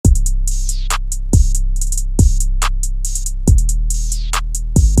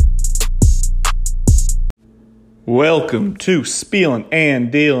Welcome to Spielin'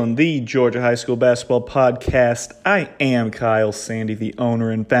 and Dealin', the Georgia High School Basketball Podcast. I am Kyle Sandy, the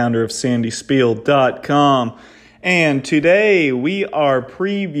owner and founder of SandySpiel.com. And today we are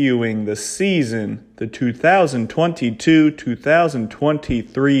previewing the season, the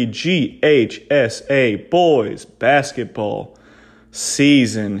 2022-2023 GHSA Boys Basketball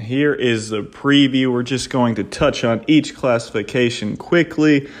season. Here is the preview. We're just going to touch on each classification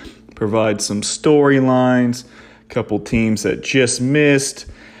quickly, provide some storylines, couple teams that just missed,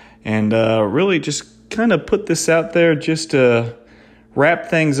 and really just kind of put this out there just to wrap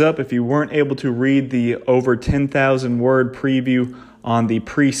things up. If you weren't able to read the over 10,000 word preview on the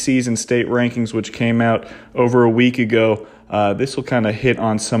preseason state rankings, which came out over a week ago, this will kind of hit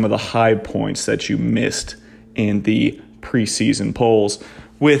on some of the high points that you missed in the preseason polls.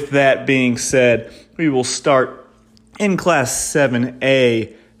 With that being said, we will start in Class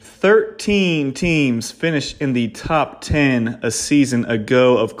 7A. 13 teams finished in the top 10 a season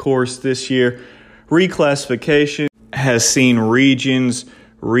ago. Of course, this year, reclassification has seen regions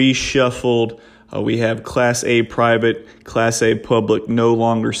reshuffled. We have Class A private, Class A public no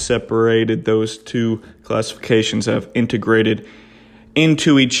longer separated. Those two classifications have integrated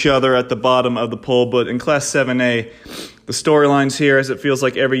into each other at the bottom of the poll. But in Class 7A, the storylines here, as it feels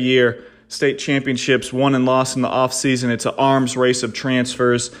like every year, state championships won and lost in the offseason. It's an arms race of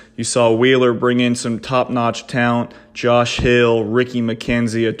transfers. You saw Wheeler bring in some top-notch talent. Josh Hill, Ricky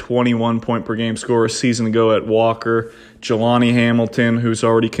McKenzie, a 21-point-per-game scorer a season ago at Walker. Jelani Hamilton, who's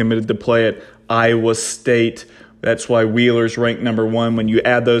already committed to play at Iowa State. That's why Wheeler's ranked number one. When you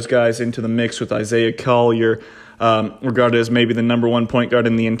add those guys into the mix with Isaiah Collier, regarded as maybe the number one point guard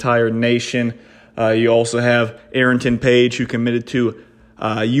in the entire nation. You also have Arrington Page, who committed to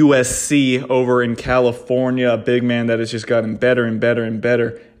USC over in California, a big man that has just gotten better and better and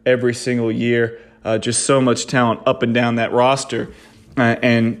better every single year. Just so much talent up and down that roster.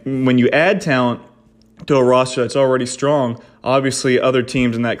 And when you add talent to a roster that's already strong, obviously other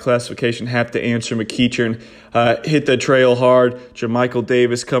teams in that classification have to answer. McEachern hit the trail hard. Jermichael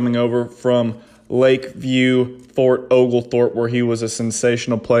Davis coming over from Lakeview, Fort Oglethorpe, where he was a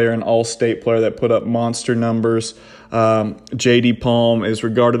sensational player, an all-state player that put up monster numbers. J.D. Palm is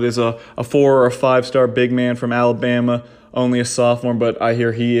regarded as a 4 or a 5-star big man from Alabama, only a sophomore, but I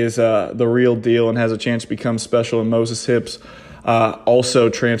hear he is the real deal and has a chance to become special. And Moses Hips also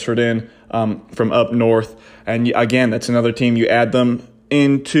transferred in from up north. And again, that's another team. You add them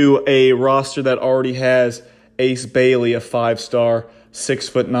into a roster that already has Ace Bailey, a 5-star,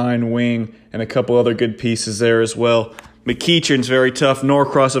 6'9" wing, and a couple other good pieces there as well. McEachern's very tough.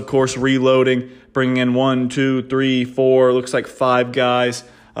 Norcross, of course, reloading, bringing in 1, 2, 3, 4, looks like 5 guys.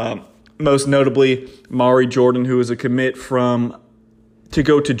 Most notably, Mari Jordan, who is a commit to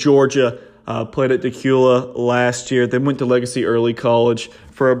go to Georgia, played at Decula last year, then went to Legacy Early College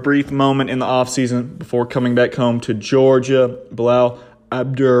for a brief moment in the offseason before coming back home to Georgia. Bilal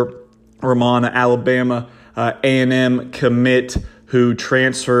Abdur-Rahman, Alabama A&M commit, who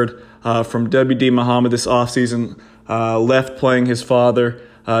transferred from W.D. Muhammad this offseason, left playing his father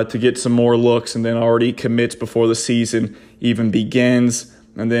to get some more looks, and then already commits before the season even begins.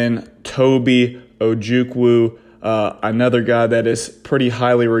 And then Toby Ojukwu, another guy that is pretty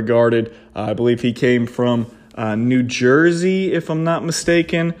highly regarded. I believe he came from New Jersey, if I'm not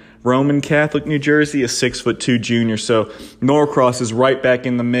mistaken. Roman Catholic New Jersey, a 6'2" junior. So Norcross is right back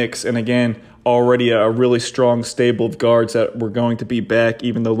in the mix, and again, already a really strong stable of guards that were going to be back,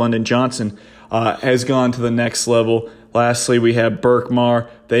 even though London Johnson has gone to the next level. Lastly, we have Berkmar.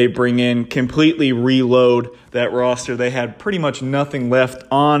 They bring in, completely reload that roster. They had pretty much nothing left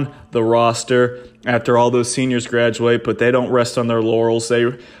on the roster after all those seniors graduate, but they don't rest on their laurels.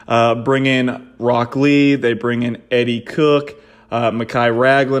 They bring in Rock Lee. They bring in Eddie Cook, Mekhi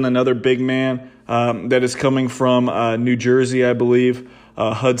Ragland, another big man that is coming from New Jersey, I believe.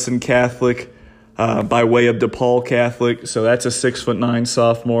 Hudson Catholic by way of DePaul Catholic. So that's a 6'9"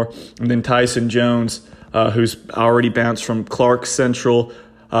 sophomore. And then Tyson Jones, who's already bounced from Clark Central,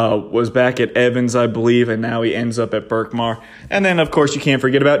 was back at Evans, I believe, and now he ends up at Berkmar. And then, of course, you can't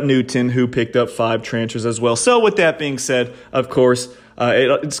forget about Newton, who picked up 5 transfers as well. So with that being said, of course,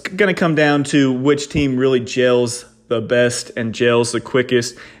 it's going to come down to which team really gels the best and gels the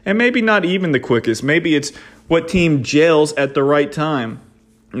quickest, and maybe not even the quickest. Maybe it's what team gels at the right time.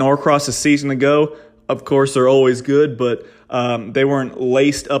 Norcross a season ago, of course, they're always good, but they weren't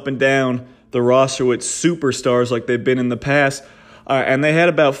laced up and down the roster with superstars like they've been in the past. And they had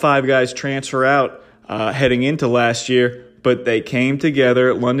about 5 guys transfer out heading into last year. but they came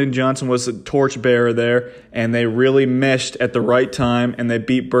together. London Johnson was the torchbearer there, and they really meshed at the right time, and they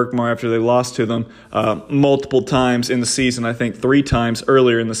beat Berkmar after they lost to them multiple times in the season. I think 3 times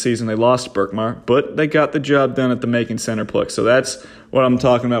earlier in the season they lost to Berkmar, but they got the job done at the Macon Centerplex. So that's what I'm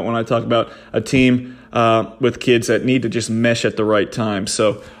talking about when I talk about a team with kids that need to just mesh at the right time.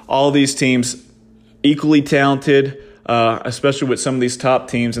 So all these teams equally talented, especially with some of these top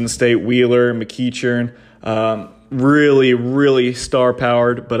teams in the state, Wheeler, McEachern, really, really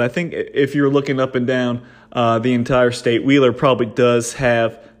star-powered. But I think if you're looking up and down the entire state, Wheeler probably does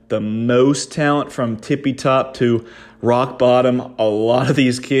have the most talent from tippy top to rock bottom. A lot of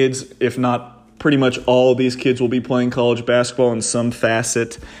these kids, if not pretty much all of these kids, will be playing college basketball in some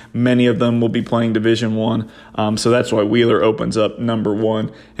facet. Many of them will be playing Division I. So that's why Wheeler opens up number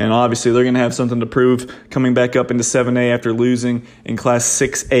 1. And obviously they're going to have something to prove coming back up into 7A after losing in Class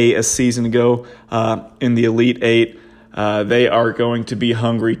 6A a season ago in the Elite 8. They are going to be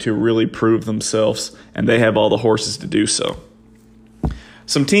hungry to really prove themselves, and they have all the horses to do so.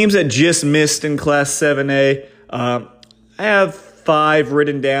 Some teams that just missed in Class 7A, I have 5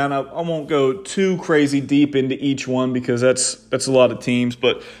 written down. I won't go too crazy deep into each one because that's a lot of teams,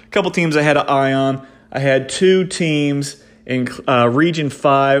 but a couple teams I had an eye on. I had 2 teams in Region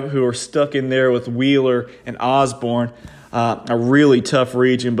 5 who are stuck in there with Wheeler and Osborne, a really tough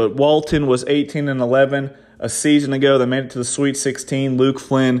region, but Walton was 18-11 a season ago. They made it to the Sweet 16. Luke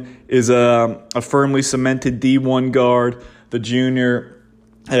Flynn is a firmly cemented D1 guard. The junior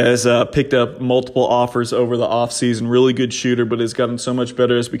has picked up multiple offers over the offseason. Really good shooter, but has gotten so much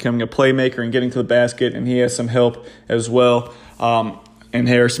better as becoming a playmaker and getting to the basket, and he has some help as well. And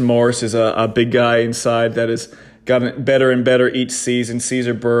Harrison Morris is a big guy inside that has gotten better and better each season.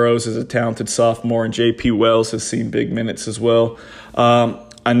 Caesar Burrows is a talented sophomore, and J.P. Wells has seen big minutes as well.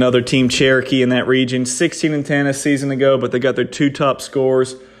 Another team, Cherokee, in that region, 16-10 a season ago, but they got their 2 top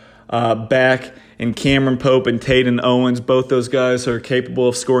scorers back in Cameron Pope and Tayden Owens. Both those guys are capable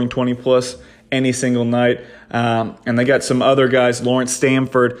of scoring 20-plus any single night. And they got some other guys. Lawrence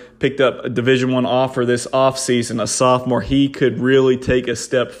Stamford picked up a Division I offer this offseason, a sophomore. He could really take a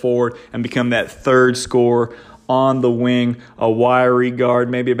step forward and become that 3rd scorer on the wing, a wiry guard,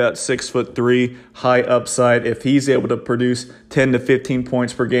 maybe about 6'3", high upside. If he's able to produce 10 to 15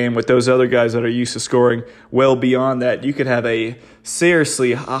 points per game with those other guys that are used to scoring well beyond that, you could have a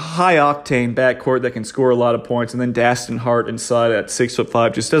high-octane backcourt that can score a lot of points. And then Daston Hart inside at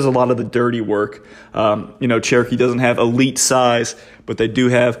 6'5" just does a lot of the dirty work. Cherokee doesn't have elite size, but they do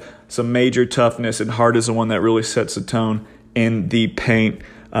have some major toughness, and Hart is the one that really sets the tone in the paint.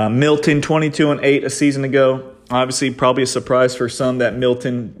 Milton, 22-8 a season ago. Obviously, probably a surprise for some that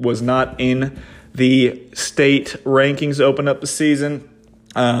Milton was not in the state rankings open up the season,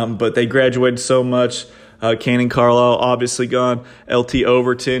 but they graduated so much. Cannon Carlisle obviously gone. LT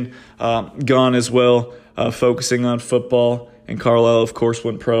Overton gone as well, focusing on football. And Carlisle, of course,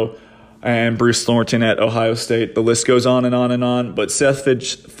 went pro. And Bruce Thornton at Ohio State. The list goes on and on and on. But Seth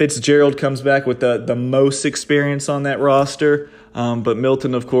Fitzgerald comes back with the most experience on that roster. But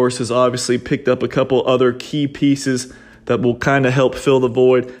Milton, of course, has obviously picked up a couple other key pieces that will kind of help fill the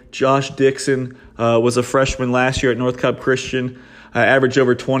void. Josh Dixon was a freshman last year at North Cobb Christian, averaged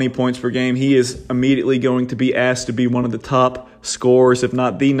over 20 points per game. He is immediately going to be asked to be one of the top scorers, if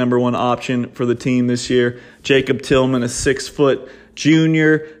not the number 1 option for the team this year. Jacob Tillman, a 6-foot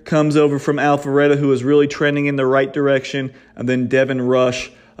junior, comes over from Alpharetta, who is really trending in the right direction. And then Devin Rush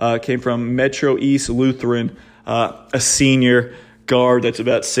came from Metro East Lutheran, a senior guard that's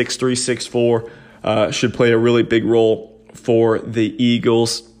about 6'3", 6'4", should play a really big role for the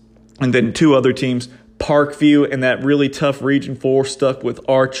Eagles. And then 2 other teams, Parkview in that really tough Region 4, stuck with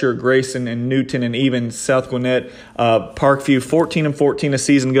Archer, Grayson, and Newton, and even South Gwinnett. Parkview, 14-14 a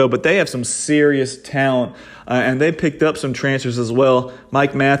season ago, but they have some serious talent, and they picked up some transfers as well.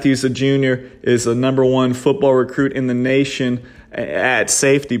 Mike Matthews, a junior, is the number 1 football recruit in the nation at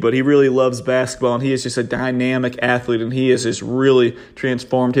safety, but he really loves basketball, and he is just a dynamic athlete, and he has just really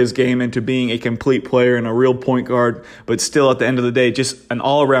transformed his game into being a complete player and a real point guard, but still at the end of the day, just an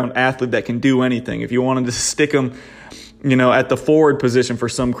all-around athlete that can do anything. If you wanted to stick him at the forward position for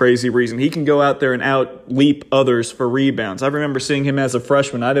some crazy reason, he can go out there and out-leap others for rebounds. I remember seeing him as a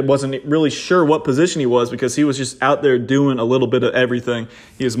freshman. I wasn't really sure what position he was because he was just out there doing a little bit of everything.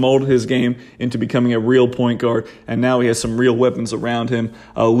 He has molded his game into becoming a real point guard, and now he has some real weapons around him.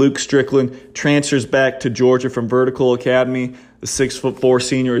 Luke Strickland transfers back to Georgia from Vertical Academy. The 6'4"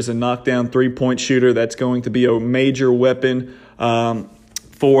 senior is a knockdown 3-point shooter that's going to be a major weapon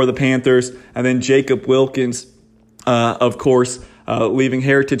for the Panthers. And then Jacob Wilkins, of course, leaving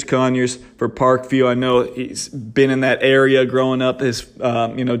Heritage Conyers for Parkview. I know he's been in that area growing up.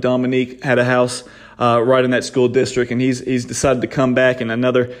 Dominique had a house right in that school district, and he's decided to come back. And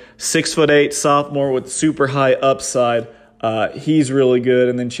another 6'8" sophomore with super high upside. He's really good.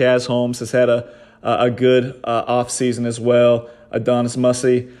 And then Chaz Holmes has had a good offseason as well. Adonis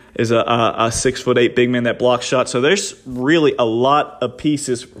Mussey is a 6'8" big man that blocks shots. So there's really a lot of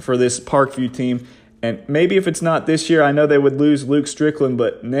pieces for this Parkview team. And maybe if it's not this year, I know they would lose Luke Strickland,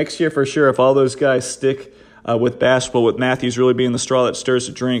 but next year for sure, if all those guys stick with basketball, with Matthews really being the straw that stirs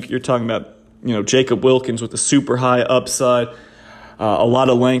the drink, you're talking about Jacob Wilkins with a super high upside, a lot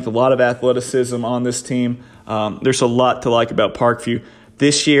of length, a lot of athleticism on this team. There's a lot to like about Parkview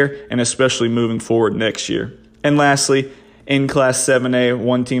this year and especially moving forward next year. And lastly, in Class 7A,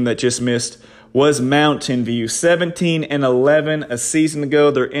 one team that just missed was Mountain View. 17-11 a season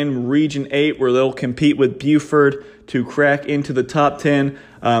ago. They're in Region 8 where they'll compete with Buford to crack into the top 10.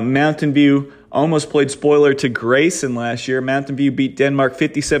 Mountain View almost played spoiler to Grayson last year. Mountain View beat Denmark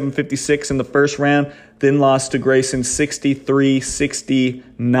 57-56 in the first round, then lost to Grayson 63-69,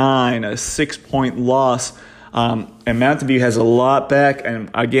 a 6-point loss. And Mountain View has a lot back.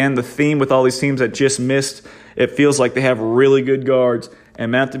 And again, the theme with all these teams that just missed, it feels like they have really good guards.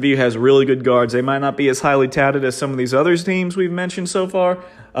 And Mountain View has really good guards. They might not be as highly touted as some of these other teams we've mentioned so far.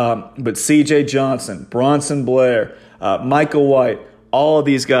 But C.J. Johnson, Bronson Blair, Michael White, all of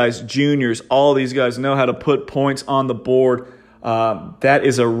these guys, juniors, all of these guys know how to put points on the board. That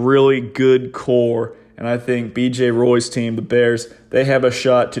is a really good core. And I think B.J. Roy's team, the Bears, they have a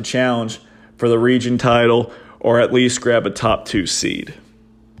shot to challenge for the region title or at least grab a top 2 seed.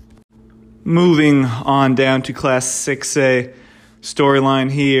 Moving on down to Class 6A,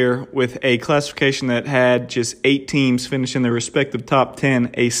 storyline here with a classification that had just 8 teams finish in their respective top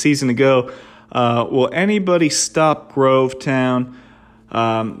 10 a season ago. Will anybody stop Grovetown?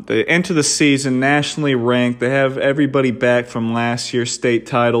 They enter the season nationally ranked. They have everybody back from last year's state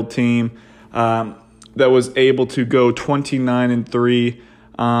title team that was able to go 29-3.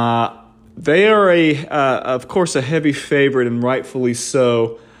 They are of course, a heavy favorite, and rightfully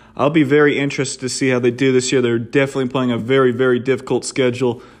so. I'll be very interested to see how they do this year. They're definitely playing a very, very difficult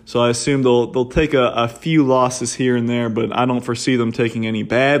schedule, so I assume they'll take a few losses here and there, but I don't foresee them taking any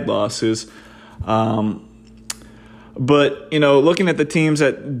bad losses. But, looking at the teams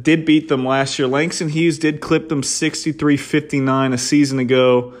that did beat them last year, Langston Hughes did clip them 63-59 a season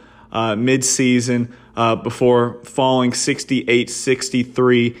ago, mid-season, before falling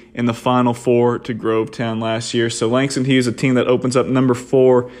 68-63 in the Final Four to Grovetown last year. So Langston Hughes, a team that opens up number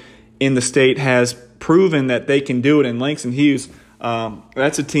 4 in the state, has proven that they can do it. And Langston Hughes,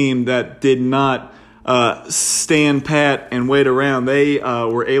 that's a team that did not stand pat and wait around. They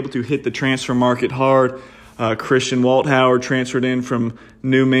were able to hit the transfer market hard. Christian Walthauer transferred in from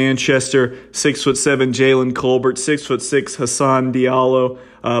New Manchester. 6'7" Jalen Colbert, 6'6" Hassan Diallo.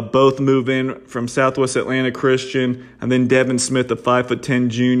 Both move in from Southwest Atlanta Christian. And then Devin Smith, a 5'10"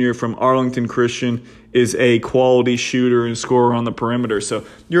 junior from Arlington Christian, is a quality shooter and scorer on the perimeter. So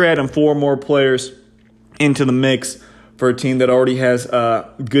you're adding 4 more players into the mix for a team that already has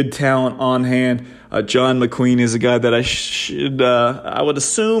good talent on hand. John McQueen is a guy that I would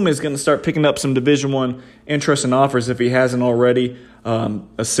assume is going to start picking up some Division I interest and offers if he hasn't already. A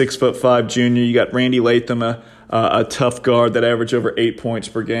 6'5" junior. You got Randy Latham, a tough guard that averaged over 8 points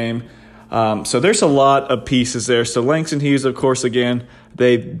per game. So there's a lot of pieces there. So Langston Hughes, of course, again,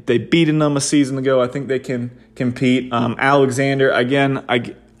 they beaten them a season ago. I think they can compete. Alexander, again,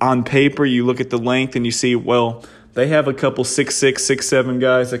 on paper, you look at the length and you see, well, they have a couple 6'6", 6'7"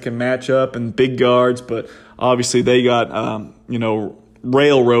 guys that can match up and big guards, but obviously they got,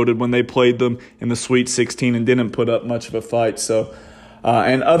 railroaded when they played them in the Sweet 16 and didn't put up much of a fight. So,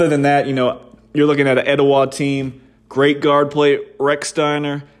 and other than that, you're looking at an Etowah team, great guard play, Rex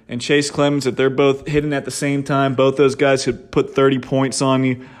Steiner and Chase Clemens, that they're both hitting at the same time. Both those guys could put 30 points on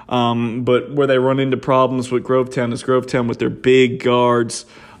you. But where they run into problems with Grovetown is Grovetown with their big guards.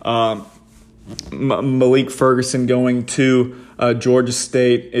 Malik Ferguson going to Georgia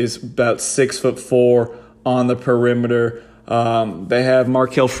State is about 6'4" on the perimeter. They have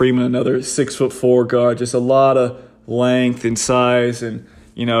Markel Freeman, another 6'4" guard. Just a lot of length and size, and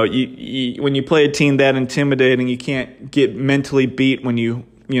when you play a team that intimidating, you can't get mentally beat when you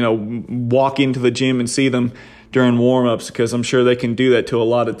walk into the gym and see them during warm-ups, because I'm sure they can do that to a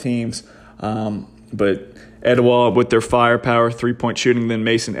lot of teams. But Etowah, with their firepower, 3-point shooting, then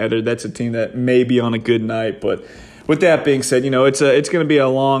Mason Eddard, that's a team that may be on a good night. But with that being said, it's going to be a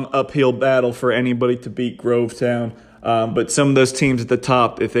long uphill battle for anybody to beat Grovetown. But some of those teams at the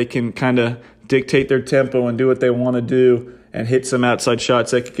top, if they can kind of dictate their tempo and do what they want to do and hit some outside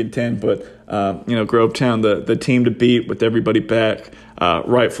shots that could contend. But, Grovetown, the team to beat with everybody back,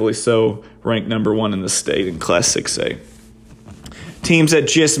 rightfully so, ranked number 1 in the state in Class 6A. Teams that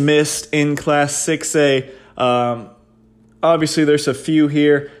just missed in Class 6A, obviously there's a few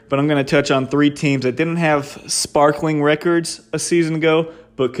here, but I'm going to touch on 3 teams that didn't have sparkling records a season ago,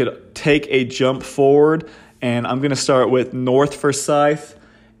 but could take a jump forward. And I'm going to start with North Forsyth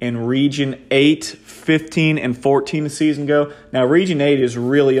in Region 8, 15 and 14 a season ago. Now, Region 8 is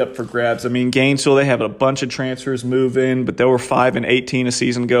really up for grabs. I mean, Gainesville, they have a bunch of transfers move in, but they were 5 and 18 a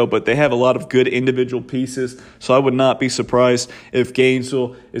season ago. But they have a lot of good individual pieces, so I would not be surprised if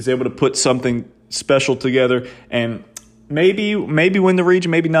Gainesville is able to put something special together and maybe win the region,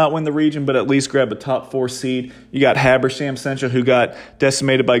 maybe not win the region, but at least grab a top 4 seed. You got Habersham Central, who got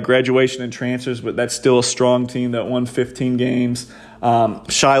decimated by graduation and transfers, but that's still a strong team that won 15 games.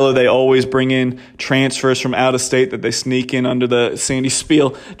 Shiloh, they always bring in transfers from out of state that they sneak in under the Sandy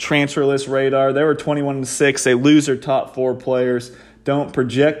Spiel transfer list radar. They were 21-6. They lose their top 4 players. Don't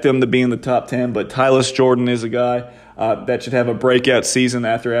project them to be in the top 10, but Tyler Jordan is a guy that should have a breakout season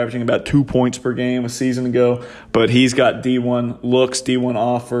after averaging about 2 points per game a season ago. But he's got D1 looks, D1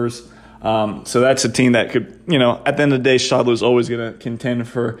 offers. So that's a team that could, at the end of the day, Shiloh is always going to contend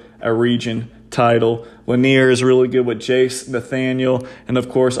for a region title. Lanier is really good with Jace Nathaniel. And, of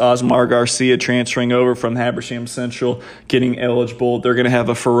course, Osmar Garcia transferring over from Habersham Central, getting eligible. They're going to have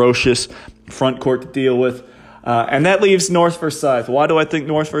a ferocious front court to deal with. And that leaves North Forsyth. Why do I think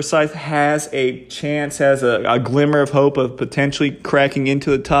North Forsyth has a chance, has a glimmer of hope of potentially cracking into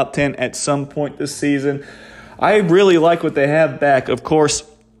the top 10 at some point this season? I really like what they have back. Of course,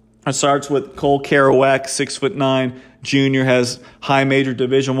 it starts with Cole Kerouac, 6'9", junior, has high major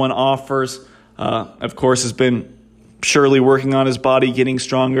Division I offers. Of course, has been surely working on his body, getting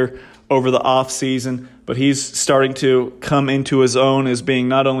stronger over the offseason, but he's starting to come into his own as being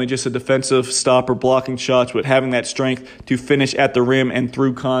not only just a defensive stopper blocking shots, but having that strength to finish at the rim and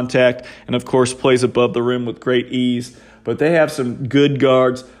through contact, and of course plays above the rim with great ease. But they have some good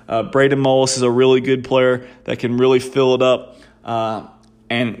guards. Braden Mullis is a really good player that can really fill it up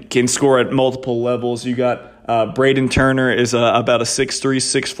and can score at multiple levels. You got Braden Turner is about a 6'3",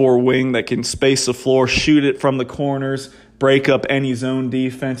 6'4" wing that can space the floor, shoot it from the corners, break up any zone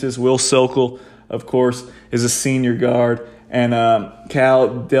defenses. Will Sokol, of course, is a senior guard. And Cal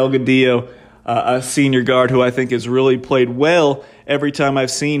Delgadillo, a senior guard who I think has really played well every time I've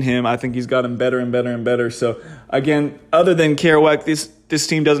seen him. I think he's gotten better and better and better. So, again, other than Kerouac, this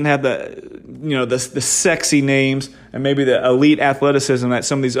team doesn't have the sexy names and maybe the elite athleticism that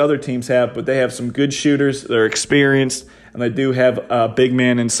some of these other teams have, but they have some good shooters. They're experienced, and they do have a big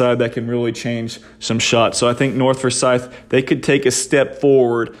man inside that can really change some shots. So I think North Forsyth, they could take a step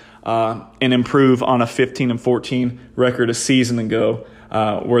forward and improve on a 15-14 record a season ago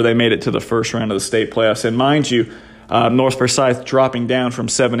where they made it to the first round of the state playoffs. And mind you, North Forsyth dropping down from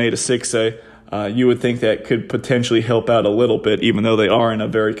 7A to 6A, you would think that could potentially help out a little bit, even though they are in a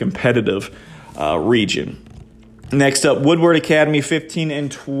very competitive region. Next up, Woodward Academy,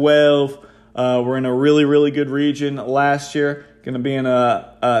 15-12. We're in a really, really good region last year. Going to be in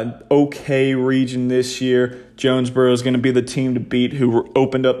an okay region this year. Jonesboro is going to be the team to beat, who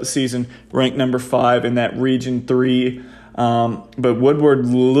opened up the season ranked number 5 in that Region 3. But Woodward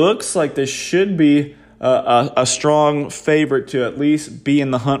looks like this should be a strong favorite to at least be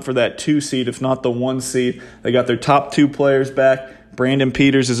in the hunt for that 2 seed, if not the 1 seed. They got their top 2 players back. Brandon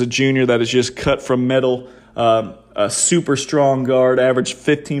Peters is a junior that is just cut from metal. A super strong guard, averaged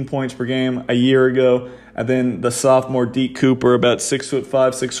 15 points per game a year ago. And then the sophomore Deke Cooper, about 6'5",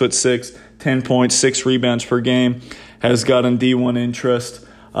 6'6", 10 points, 6 rebounds per game, has gotten D1 interest.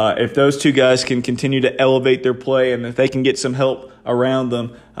 If those 2 guys can continue to elevate their play and if they can get some help around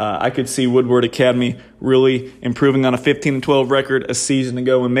them, I could see Woodward Academy really improving on a 15-12 record a season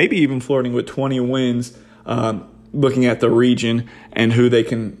ago and maybe even flirting with 20 wins, looking at the region and who they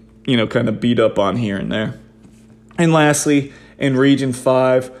can, kind of beat up on here and there. And lastly, in Region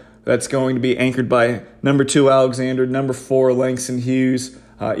 5, that's going to be anchored by number 2 Alexander, number 4 Langston Hughes.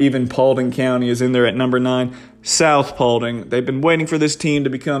 Even Paulding County is in there at number 9. South Paulding, they've been waiting for this team to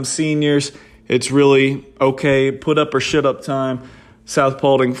become seniors. It's really okay, put up or shut up time. South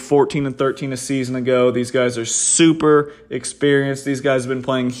Paulding, 14-13 a season ago. These guys are super experienced. These guys have been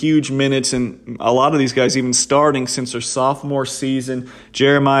playing huge minutes, and a lot of these guys even starting since their sophomore season.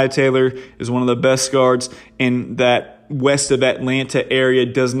 Jeremiah Taylor is one of the best guards in that west of Atlanta area,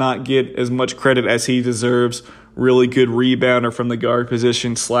 does not get as much credit as he deserves. Really good rebounder from the guard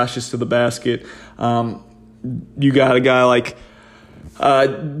position, slashes to the basket. You got a guy like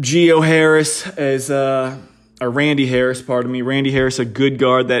Gio Harris as Randy Harris, pardon me. Randy Harris, a good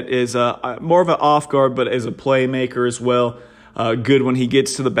guard that is more of an off guard, but is a playmaker as well. Good when he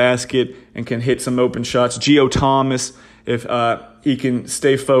gets to the basket and can hit some open shots. Geo Thomas, if he can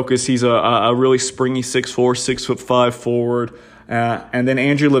stay focused, he's a really springy 6'4", 6'5" forward. And then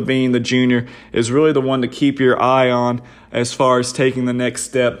Andrew Levine, the junior, is really the one to keep your eye on as far as taking the next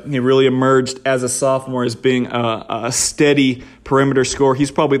step. He really emerged as a sophomore as being a steady perimeter scorer.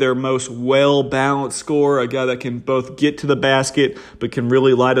 He's probably their most well-balanced scorer, a guy that can both get to the basket but can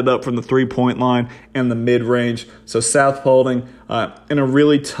really light it up from the three-point line and the mid-range. So South Paulding in a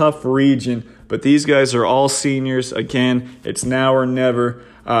really tough region, but these guys are all seniors. Again, it's now or never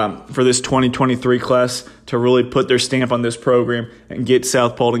for this 2023 class to really put their stamp on this program and get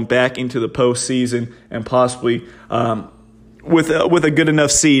South Paulding back into the postseason and possibly with a good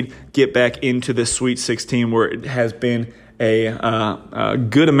enough seed get back into the Sweet 16 where it has been a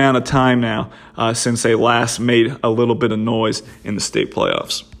good amount of time now since they last made a little bit of noise in the state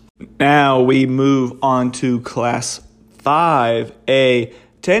playoffs. Now we move on to Class 5A.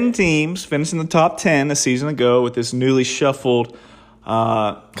 10 teams finished in the top 10 a season ago with this newly shuffled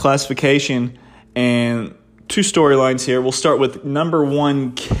classification, and two storylines here. We'll start with number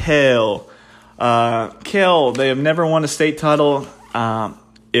 1, Kell. Kell, they have never won a state title.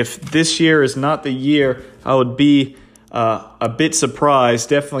 If this year is not the year, I would be a bit surprised.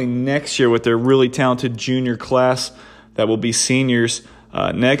 Definitely next year with their really talented junior class that will be seniors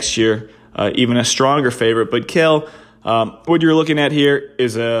next year, even a stronger favorite. But Kell, what you're looking at here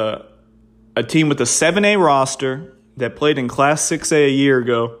is a team with a 7A roster that played in Class 6A a year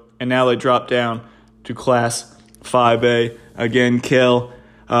ago, and now they dropped down to Class 5A. Again, Kell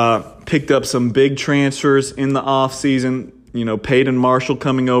picked up some big transfers in the offseason. You know, Peyton Marshall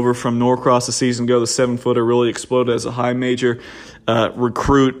coming over from Norcross a season ago, the 7-footer, really exploded as a high major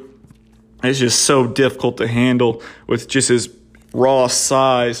recruit. It's just so difficult to handle with just his raw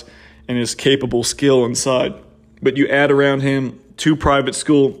size and his capable skill inside. But you add around him 2 private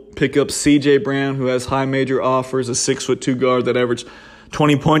school pickups, C.J. Brown, who has high major offers, a 6'2" guard that averaged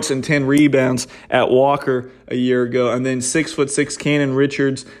 20 points and 10 rebounds at Walker a year ago. And then 6'6" Cannon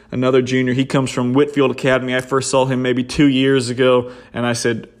Richards, another junior. He comes from Whitfield Academy. I first saw him maybe 2 years ago, and I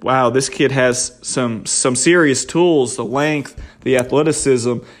said, wow, this kid has some serious tools, the length, the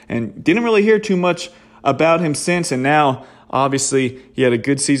athleticism, and didn't really hear too much about him since. And now, obviously, he had a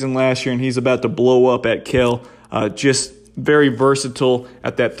good season last year, and he's about to blow up at Kell. Just very versatile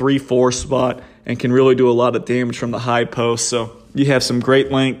at that 3-4 spot and can really do a lot of damage from the high post. So you have some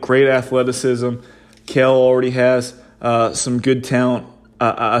great length, great athleticism. Kell already has some good talent.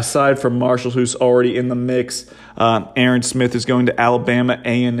 Aside from Marshall, who's already in the mix, Aaron Smith is going to Alabama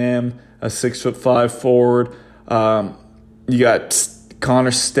A&M, a 6'5" forward. You got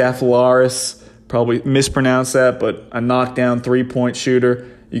Connor Staphelaris, probably mispronounced that, but a knockdown 3-point shooter.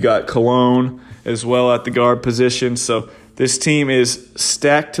 You got Cologne as well at the guard position. So this team is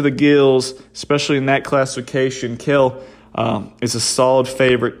stacked to the gills, especially in that classification. Kell is a solid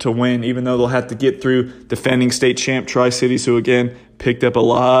favorite to win, even though they'll have to get through defending state champ Tri-Cities, who, again, picked up a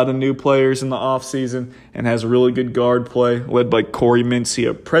lot of new players in the offseason and has really good guard play, led by Corey Mincy,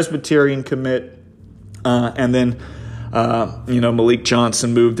 a Presbyterian commit. And then, Malik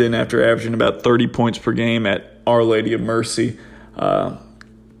Johnson moved in after averaging about 30 points per game at Our Lady of Mercy.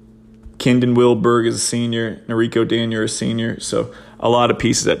 Kendon Wilberg is a senior, Noriko Daniel is a senior, so a lot of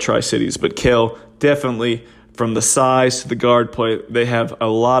pieces at Tri-Cities. But Kell, definitely from the size to the guard play, they have a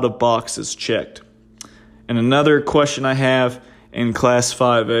lot of boxes checked. And another question I have in Class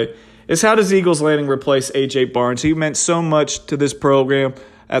 5A is, how does Eagles Landing replace A.J. Barnes? He meant so much to this program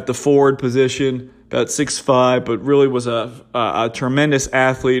at the forward position, about 6'5", but really was a tremendous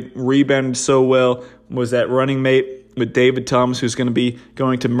athlete, rebounded so well, was that running mate with David Thomas, who's going to be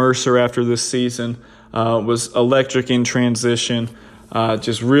going to Mercer after this season, was electric in transition,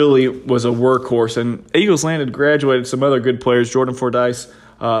 just really was a workhorse. And Eagles Landing graduated some other good players. Jordan Fordyce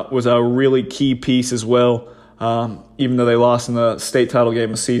was a really key piece as well, even though they lost in the state title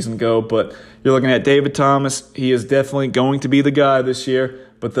game a season ago. But you're looking at David Thomas. He is definitely going to be the guy this year.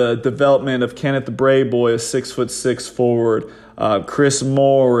 But the development of Kenneth the Brave Boy, a 6'6" forward, Chris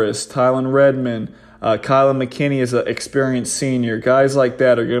Morris, Tylen Redmond, Kylan McKinney is an experienced senior. Guys like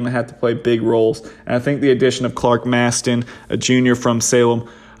that are going to have to play big roles. And I think the addition of Clark Maston, a junior from Salem,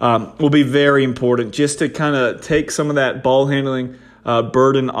 will be very important just to kind of take some of that ball handling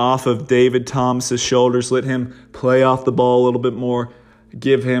burden off of David Thomas's shoulders, let him play off the ball a little bit more,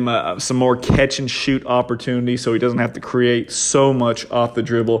 give him some more catch and shoot opportunities so he doesn't have to create so much off the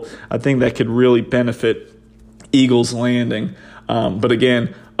dribble. I think that could really benefit Eagles Landing. But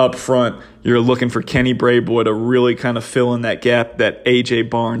again, up front, you're looking for Kenny Brayboy to really kind of fill in that gap that A.J.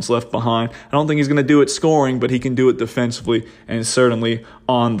 Barnes left behind. I don't think he's going to do it scoring, but he can do it defensively and certainly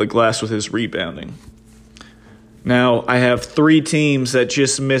on the glass with his rebounding. Now, I have 3 teams that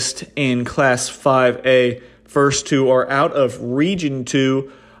just missed in Class 5A. First 2 are out of Region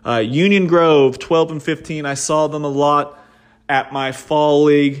 2. Union Grove, 12-15. I saw them a lot at my fall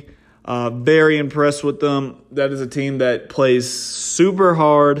league. Very impressed with them. That is a team that plays super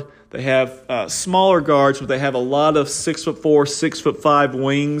hard. They have smaller guards, but they have a lot of 6'4", 6'5"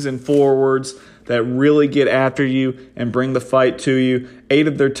 wings and forwards that really get after you and bring the fight to you. 8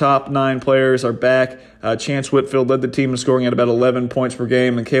 of their top 9 players are back. Chance Whitfield led the team in scoring at about 11 points per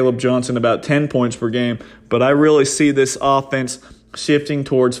game, and Caleb Johnson about 10 points per game. But I really see this offense shifting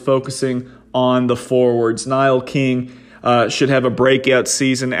towards focusing on the forwards. Niall King should have a breakout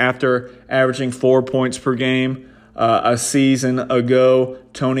season after averaging 4 points per game a season ago.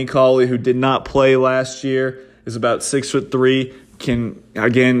 Tony Colley, who did not play last year, is about 6'3", can,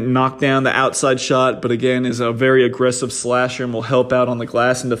 again, knock down the outside shot, but again is a very aggressive slasher and will help out on the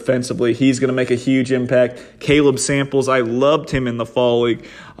glass and defensively. He's going to make a huge impact. Caleb Samples, I loved him in the fall league.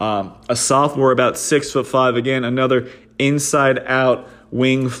 A sophomore, about 6'5", again, another inside-out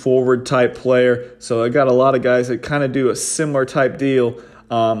wing forward type player. So I got a lot of guys that kind of do a similar type deal.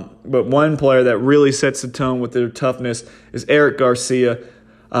 But one player that really sets the tone with their toughness is Eric Garcia.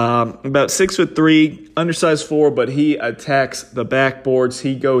 About 6'3", undersized 4, but he attacks the backboards.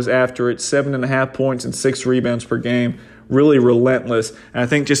 He goes after it. 7.5 points and 6 rebounds per game. Really relentless. And I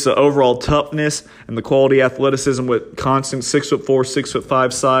think just the overall toughness and the quality athleticism with constant 6'4",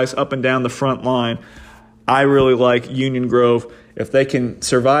 6'5" size up and down the front line. I really like Union Grove. If they can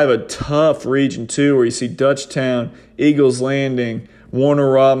survive a tough Region 2 where you see Dutchtown, Eagles Landing, Warner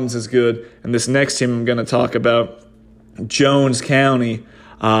Robins is good, and this next team I'm going to talk about, Jones County,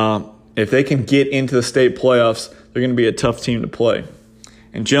 if they can get into the state playoffs, they're going to be a tough team to play.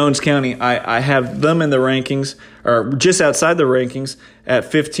 And Jones County, I have them in the rankings, or just outside the rankings, at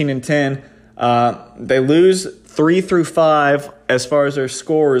 15-10. They lose 3 through 5 as far as their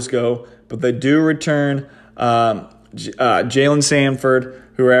scorers go, but they do return Jalen Sanford,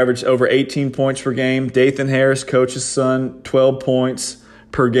 who averaged over 18 points per game. Dathan Harris, coach's son, 12 points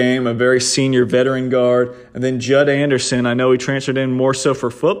per game, a very senior veteran guard. And then Judd Anderson, I know he transferred in more so for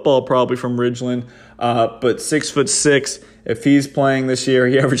football probably from Ridgeland, but 6'6". If he's playing this year,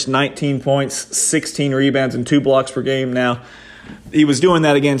 he averaged 19 points, 16 rebounds, and 2 blocks per game. Now, he was doing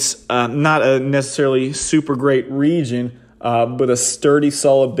that against not a necessarily super great region, but a sturdy,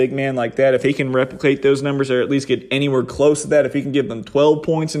 solid big man like that, if he can replicate those numbers or at least get anywhere close to that, if he can give them 12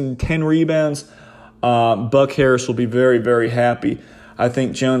 points and 10 rebounds, Buck Harris will be very, very happy. I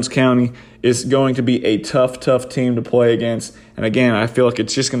think Jones County is going to be a tough, tough team to play against. And again, I feel like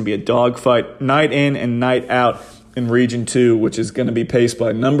it's just going to be a dogfight night in and night out in Region 2, which is going to be paced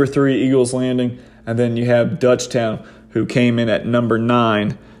by number 3 Eagles Landing, and then you have Dutchtown, who came in at number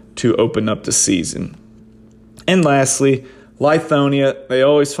 9 to open up the season. And lastly, Lithonia, they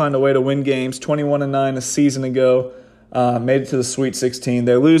always find a way to win games. 21-9 a season ago, made it to the Sweet 16.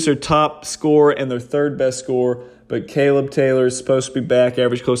 They lose their top scorer and their third best scorer, but Caleb Taylor is supposed to be back,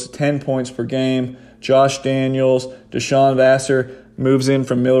 average close to 10 points per game. Josh Daniels, Deshaun Vassar moves in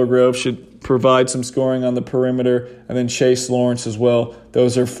from Miller Grove, should provide some scoring on the perimeter, and then Chase Lawrence as well.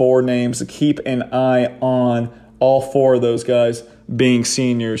 Those are 4 names to keep an eye on, all 4 of those guys being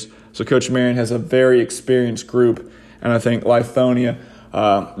seniors. So Coach Marion has a very experienced group, and I think Lithonia,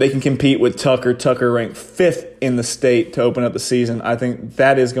 they can compete with Tucker. Tucker ranked 5th in the state to open up the season. I think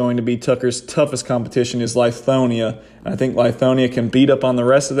that is going to be Tucker's toughest competition is Lithonia. And I think Lithonia can beat up on the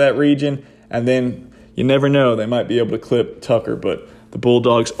rest of that region, and then you never know, they might be able to clip Tucker. But the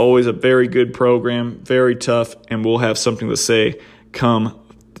Bulldogs, always a very good program, very tough, and we'll have something to say come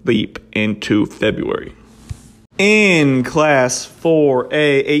leap into February. In Class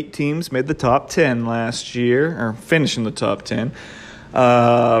 4A, 8 teams made the top 10 last year, or finished in the top 10.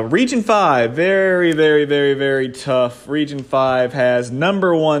 Region 5, very, very, very, very tough. Region 5 has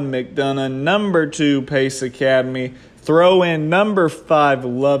number 1 McDonough, number 2 Pace Academy, throw in number 5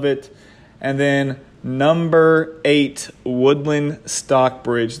 Lovett, and then number 8 Woodland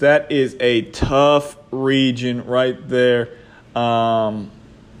Stockbridge. That is a tough region right there.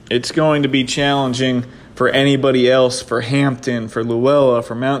 It's going to be challenging for anybody else, for Hampton, for Luella,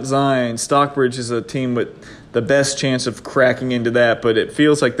 for Mount Zion. Stockbridge is a team with the best chance of cracking into that, but it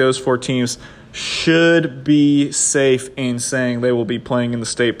feels like those 4 teams should be safe in saying they will be playing in the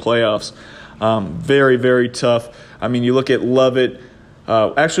state playoffs. Very, very tough. I mean, you look at Lovett,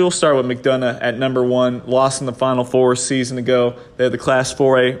 Actually, we'll start with McDonough at number 1. Lost in the Final Four a season ago. They had the Class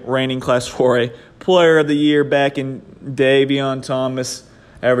 4A, reigning Class 4A Player of the Year back in Davion Thomas.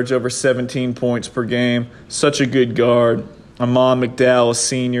 Averaged over 17 points per game. Such a good guard. Amon McDowell, a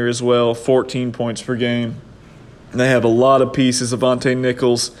senior as well, 14 points per game. They have a lot of pieces. Avante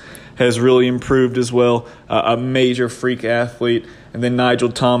Nichols has really improved as well, a major freak athlete. And then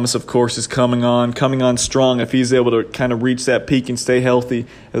Nigel Thomas, of course, is coming on strong if he's able to kind of reach that peak and stay healthy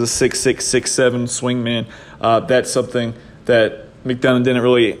as a 6'6", 6'7" swingman. That's something that McDonough didn't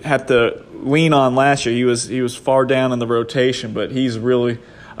really have to lean on last year. He was far down in the rotation, but he's really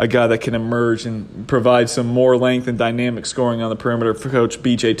a guy that can emerge and provide some more length and dynamic scoring on the perimeter for Coach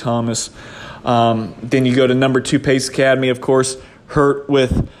B.J. Thomas. Then you go to number 2, Pace Academy, of course, hurt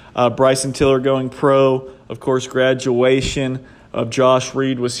with Bryson Tiller going pro. Of course, graduation of Josh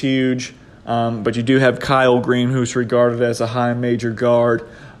Reed was huge. But you do have Kyle Green, who's regarded as a high major guard.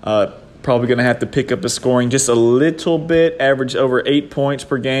 Probably going to have to pick up the scoring just a little bit, average over 8 points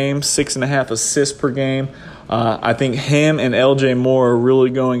per game, 6.5 assists per game. I think him and LJ Moore are really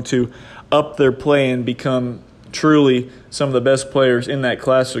going to up their play and become truly some of the best players in that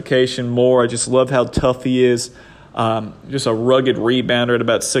classification. Moore, I just love how tough he is. Just a rugged rebounder at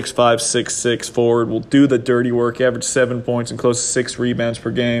about 6'5", 6'6", forward. Will do the dirty work, average 7 points and close to 6 rebounds per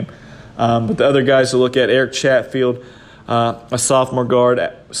game. But the other guys to look at, Eric Chatfield, a sophomore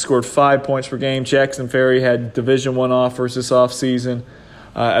guard, scored 5 points per game. Jackson Ferry had Division I offers this offseason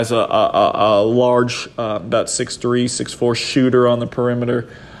as a large, about 6'3", 6'4" shooter on the perimeter.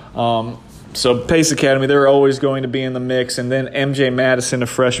 So Pace Academy, they're always going to be in the mix. And then MJ Madison, a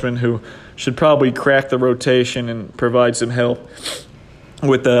freshman who should probably crack the rotation and provide some help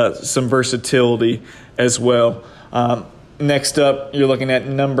with some versatility as well. Next up, you're looking at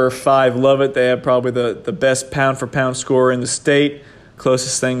number 5, Lovett. They have probably the best pound-for-pound scorer in the state,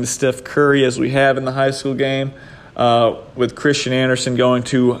 closest thing to Steph Curry as we have in the high school game, with Christian Anderson going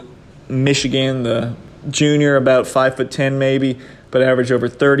to Michigan, the junior, about 5'10" maybe, but averaged over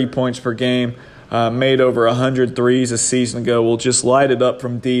 30 points per game, made over 100 threes a season ago. Will just light it up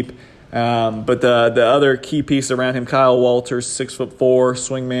from deep. But the other key piece around him, Kyle Walters, 6'4",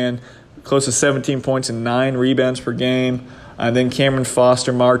 swingman, close to 17 points and 9 rebounds per game. And then Cameron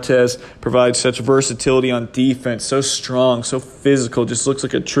Foster Martez provides such versatility on defense, so strong, so physical, just looks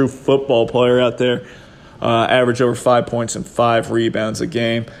like a true football player out there. Average over 5 points and 5 rebounds a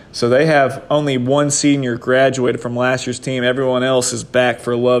game. So they have only one senior graduated from last year's team. Everyone else is back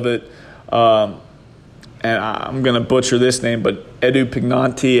for Lovett. And I'm going to butcher this name, but Edu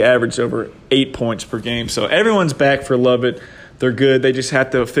Pignanti averaged over 8 points per game. So everyone's back for Lovett. They're good. They just have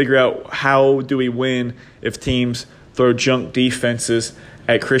to figure out how do we win if teams throw junk defenses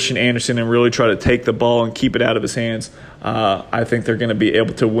at Christian Anderson and really try to take the ball and keep it out of his hands. I think they're going to be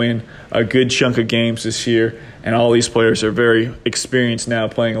able to win a good chunk of games this year, and all these players are very experienced now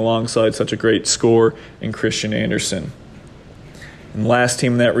playing alongside such a great scorer in Christian Anderson. And last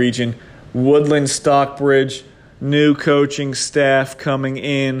team in that region, Woodland Stockbridge, new coaching staff coming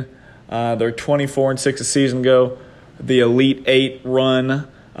in. They're 24-6 a season ago. The Elite 8 run.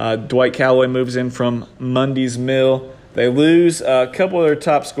 Dwight Calloway moves in from Mundy's Mill. They lose a couple of their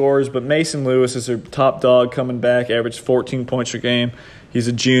top scorers, but Mason Lewis is their top dog coming back, averaged 14 points per game. He's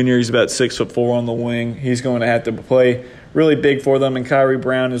a junior. He's about 6'4" on the wing. He's going to have to play really big for them. And Kyrie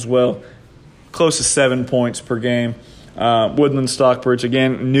Brown as well, close to 7 points per game. Woodland Stockbridge,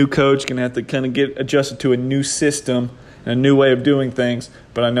 again, new coach, going to have to kind of get adjusted to a new system and a new way of doing things.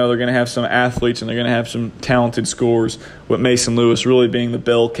 But I know they're going to have some athletes and they're going to have some talented scorers, with Mason Lewis really being the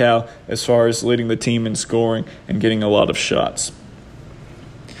bell cow as far as leading the team in scoring and getting a lot of shots.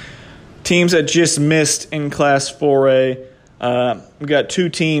 Teams that just missed in Class 4A. We got 2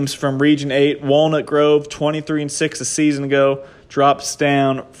 teams from Region 8. Walnut Grove, 23-6 a season ago, drops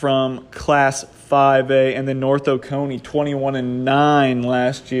down from Class 5A. And then North Oconee, 21-9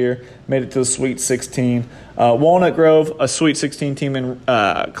 last year, made it to the Sweet 16. Walnut Grove, a Sweet 16 team in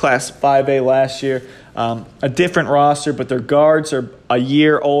Class 5A last year. A different roster, but their guards are a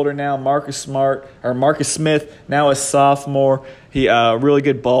year older now. Marcus Smith, now a sophomore. He really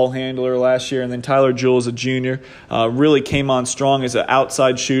good ball handler last year. And then Tyler Jewell is a junior. Really came on strong as an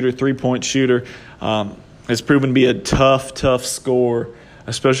outside shooter, 3-point shooter. Has proven to be a tough scorer,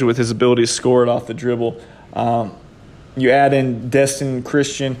 especially with his ability to score it off the dribble. You add in Destin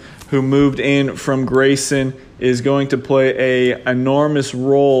Christian, who moved in from Grayson, is going to play an enormous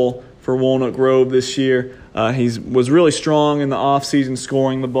role for Walnut Grove this year. He was really strong in the offseason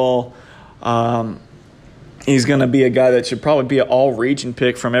scoring the ball. He's going to be a guy that should probably be an all-region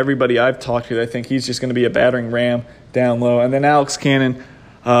pick from everybody I've talked to. I think he's just going to be a battering ram, down low. And then Alex Cannon,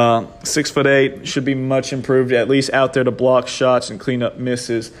 6'8", should be much improved, at least out there to block shots and clean up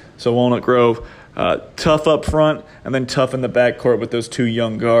misses. So Walnut Grove, tough up front and then tough in the backcourt with those two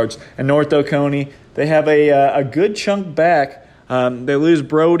young guards. And North Oconee, they have a good chunk back. They lose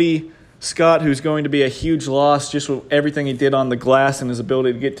Brody Scott, who's going to be a huge loss just with everything he did on the glass and his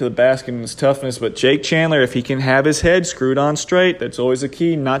ability to get to the basket and his toughness. But Jake Chandler, if he can have his head screwed on straight, that's always a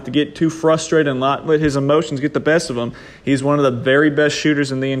key, not to get too frustrated and not let his emotions get the best of him. He's one of the very best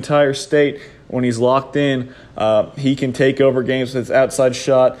shooters in the entire state. When he's locked in, he can take over games with his outside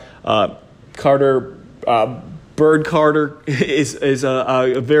shot. Bird Carter is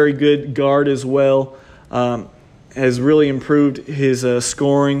a very good guard as well. Has really improved his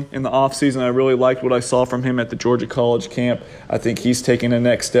scoring in the offseason. I really liked what I saw from him at the Georgia College camp. I think he's taking a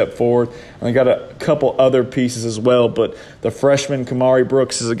next step forward. And I got a couple other pieces as well, but the freshman Kamari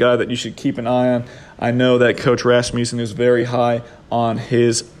Brooks is a guy that you should keep an eye on. I know that Coach Rasmussen is very high on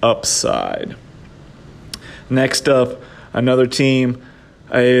his upside. Next up, another team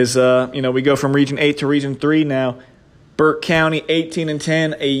is, we go from Region 8 to Region 3 now. Burke County,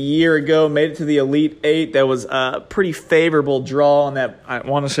 18-10 a year ago, made it to the Elite Eight. That was a pretty favorable draw on that, I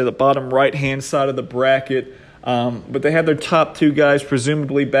want to say, the bottom right-hand side of the bracket. But they had their top two guys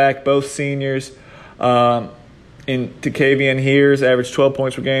presumably back, both seniors. In Takavian Hears, averaged 12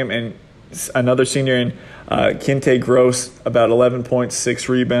 points per game, and another senior in Kente Gross, about 11.6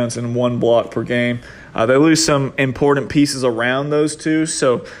 rebounds and 1 block per game. They lose some important pieces around those two,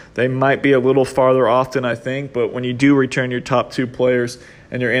 so they might be a little farther off than I think. But when you do return your top two players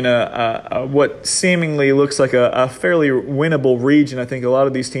and you're in a what seemingly looks like a fairly winnable region, I think a lot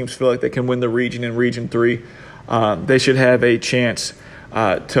of these teams feel like they can win the region in Region 3. They should have a chance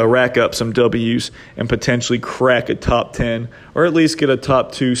to rack up some W's and potentially crack a top 10 or at least get a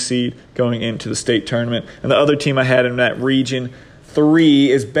top 2 seed going into the state tournament. And the other team I had in that Region 3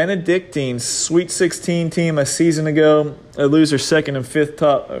 is Benedictine's Sweet 16 team a season ago. They lose their second and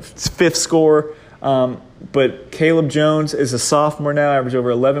fifth scorer. But Caleb Jones is a sophomore now, average over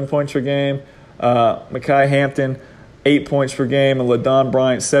 11 points per game. Makai Hampton, 8 points per game. And LaDon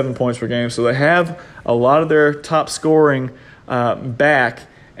Bryant, 7 points per game. So they have a lot of their top scoring back.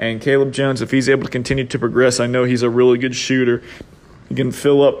 And Caleb Jones, if he's able to continue to progress, I know he's a really good shooter. He can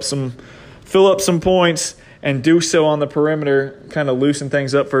fill up some points and do so on the perimeter, kind of loosen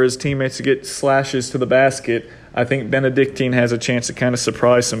things up for his teammates to get slashes to the basket. I think Benedictine has a chance to kind of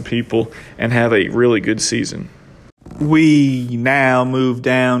surprise some people and have a really good season. We now move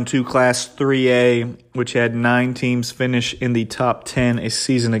down to Class 3A, which had 9 teams finish in the top 10 a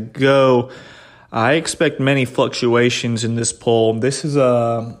season ago. I expect many fluctuations in this poll. This is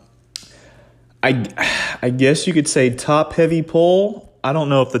I guess you could say top-heavy poll. I don't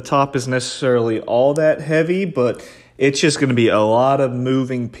know if the top is necessarily all that heavy, but it's just going to be a lot of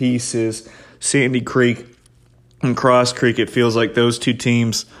moving pieces. Sandy Creek and Cross Creek, it feels like those two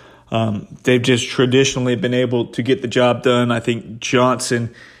teams, they've just traditionally been able to get the job done. I think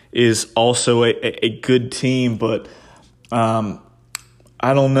Johnson is also a good team, but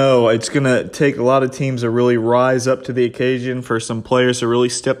I don't know. It's going to take a lot of teams to really rise up to the occasion, for some players to really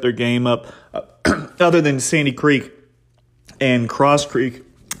step their game up. Other than Sandy Creek and Cross Creek,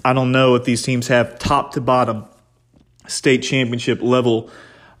 I don't know if these teams have top-to-bottom state championship level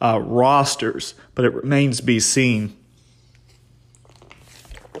rosters, but it remains to be seen.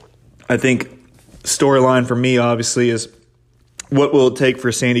 I think storyline for me, obviously, is what will it take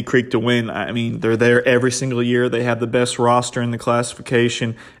for Sandy Creek to win? I mean, they're there every single year. They have the best roster in the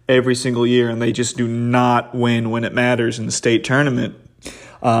classification every single year, and they just do not win when it matters in the state tournament.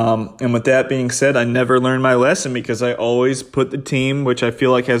 And with that being said, I never learned my lesson, because I always put the team which I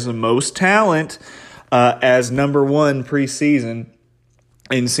feel like has the most talent as number one preseason.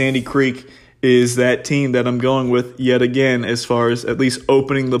 And Sandy Creek is that team that I'm going with yet again, as far as at least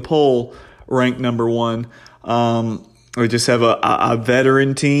opening the poll, ranked number one. We just have a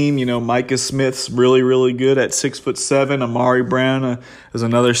veteran team. You know, Micah Smith's really, really good at 6'7". Amari Brown is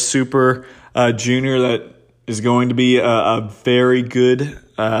another super junior that is going to be a very good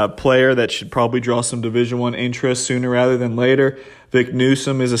player that should probably draw some Division I interest sooner rather than later. Vic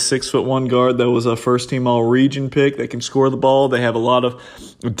Newsom is a 6'1" guard that was a first-team All-Region pick that can score the ball. They have a lot of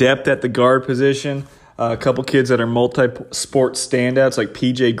depth at the guard position. A couple kids that are multi-sport standouts like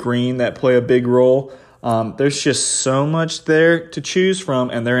PJ Green that play a big role. There's just so much there to choose from,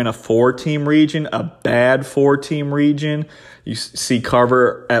 and they're in a 4-team region, a bad 4-team region. You see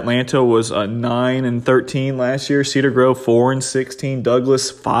Carver Atlanta was 9-13 last year. Cedar Grove 4-16.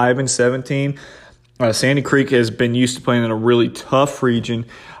 Douglas 5-17. Sandy Creek has been used to playing in a really tough region.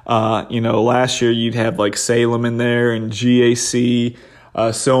 Last year you'd have like Salem in there and GAC,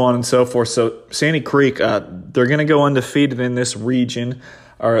 so on and so forth. So Sandy Creek, they're going to go undefeated in this region,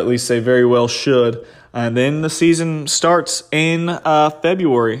 or at least they very well should. And then the season starts in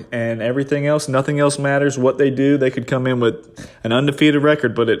February, and nothing else matters what they do. They could come in with an undefeated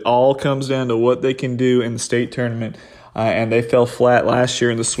record, but it all comes down to what they can do in the state tournament. And they fell flat last year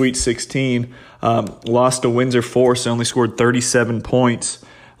in the Sweet 16, lost to Windsor Forest, only scored 37 points,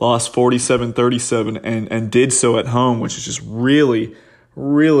 lost 47-37, and did so at home, which is just really,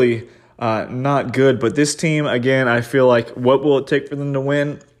 really not good. But this team, again, I feel like what will it take for them to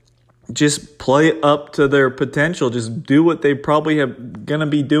win? Just play up to their potential. Just do what they probably have going to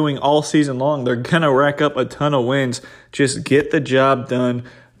be doing all season long. They're going to rack up a ton of wins. Just get the job done.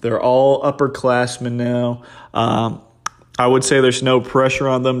 They're all upperclassmen now. I would say there's no pressure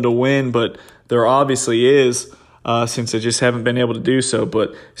on them to win, but there obviously is, since they just haven't been able to do so.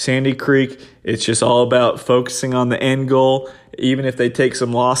 But Sandy Creek, it's just all about focusing on the end goal. Even if they take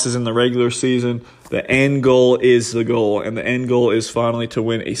some losses in the regular season, the end goal is the goal, and the end goal is finally to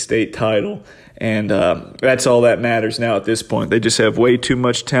win a state title. And that's all that matters now at this point. They just have way too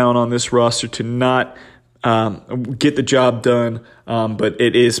much talent on this roster to not get the job done, but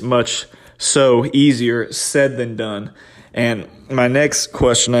it is much so easier said than done. And my next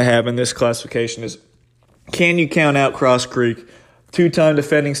question I have in this classification is, can you count out Cross Creek? Two-time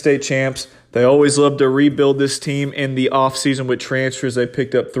defending state champs. They always love to rebuild this team in the offseason with transfers. They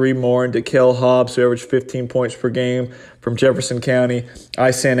picked up 3 more, and DeKel Hobbs, who averaged 15 points per game from Jefferson County.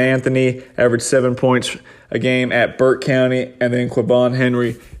 St. Anthony averaged 7 points a game at Burke County. And then Quabon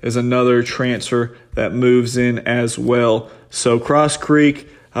Henry is another transfer that moves in as well. So Cross Creek,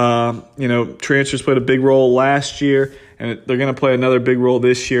 transfers played a big role last year, and they're going to play another big role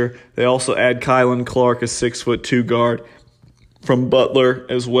this year. They also add Kylan Clark, a 6'2" guard from Butler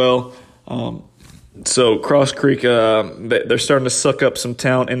as well. So Cross Creek, they're starting to suck up some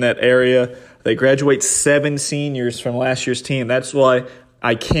talent in that area. They graduate 7 seniors from last year's team. That's why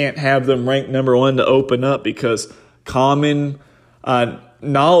I can't have them ranked number 1 to open up, because common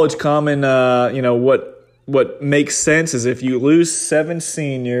knowledge, what makes sense is if you lose 7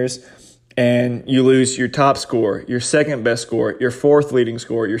 seniors and you lose your top scorer, your second best scorer, your 4th leading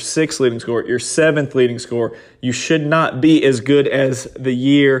scorer, your 6th leading scorer, your 7th leading scorer, you should not be as good as the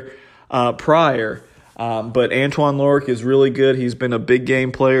year prior. But Antoine Lorick is really good. He's been a big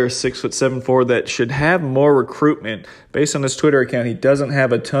game player, 6'7" forward that should have more recruitment. Based on his Twitter account, he doesn't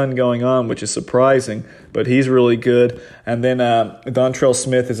have a ton going on, which is surprising, but he's really good. And then Dontrell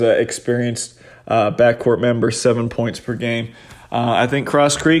Smith is an experienced backcourt member, 7 points per game. I think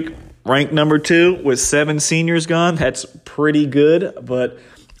Cross Creek ranked number 2 with 7 seniors gone. That's pretty good, but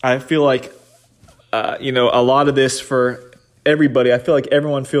I feel like a lot of this for everybody, I feel like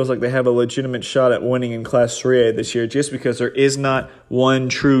everyone feels like they have a legitimate shot at winning in Class 3A this year, just because there is not one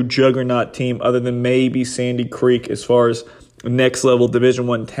true juggernaut team other than maybe Sandy Creek as far as next level Division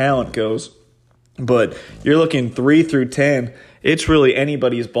I talent goes. But you're looking 3 through 10, it's really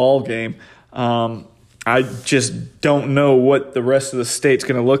anybody's ball game. I just don't know what the rest of the state's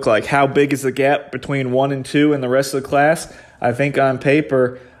going to look like. How big is the gap between 1 and 2 and the rest of the class? I think on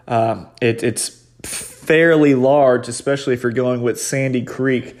paper it's fairly large, especially if you're going with Sandy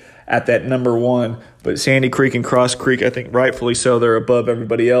Creek at that number 1. But Sandy Creek and Cross Creek, I think rightfully so, they're above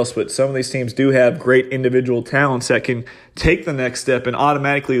everybody else. But some of these teams do have great individual talents that can take the next step and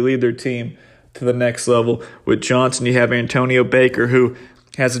automatically lead their team to the next level. With Johnson, you have Antonio Baker, who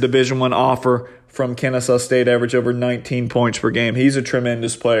has a Division I offer from Kennesaw State, average over 19 points per game. He's a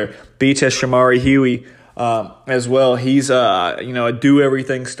tremendous player. Beach has Shamari Huey as well. He's a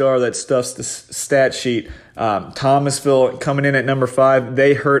do-everything star that stuffs the stat sheet. Thomasville coming in at number 5.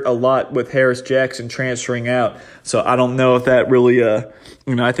 They hurt a lot with Harris Jackson transferring out. So I don't know if that really,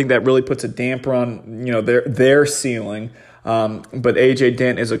 I think that really puts a damper on, their ceiling. But A.J.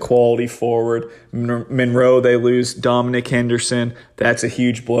 Dent is a quality forward. Monroe, they lose Dominic Henderson. That's a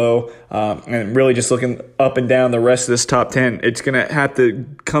huge blow. And really just looking up and down the rest of this top 10, it's going to have to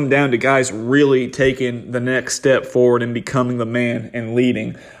come down to guys really taking the next step forward and becoming the man and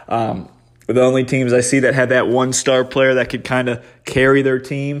leading. The only teams I see that have that one-star player that could kind of carry their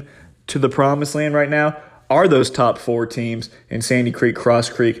team to the promised land right now are those top 4 teams in Sandy Creek,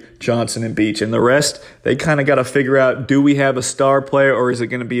 Cross Creek, Johnson, and Beach. And the rest, they kind of got to figure out, do we have a star player, or is it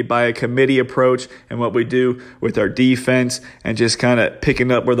going to be by a committee approach and what we do with our defense and just kind of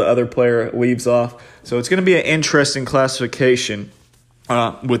picking up where the other player leaves off. So it's going to be an interesting classification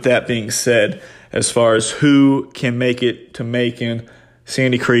with that being said, as far as who can make it to Macon,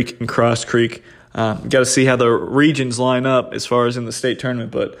 Sandy Creek, and Cross Creek. Got to see how the regions line up as far as in the state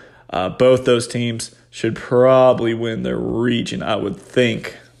tournament, but both those teams should probably win their region, I would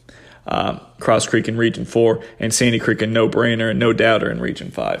think. Cross Creek in Region 4 and Sandy Creek a no-brainer and no doubter in Region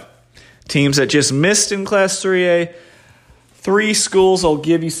 5. Teams that just missed in Class 3A, 3 schools I'll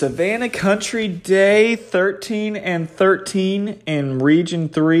give you. Savannah Country Day, 13-13 in Region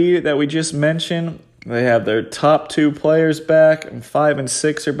 3 that we just mentioned. They have their top 2 players back, and 5 and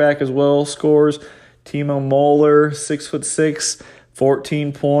 6 are back as well. Scores, Timo Moeller, 6'6",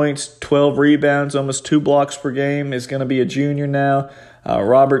 14 points, 12 rebounds, almost 2 blocks per game, is going to be a junior now.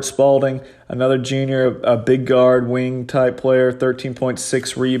 Robert Spalding, another junior, a big guard, wing-type player,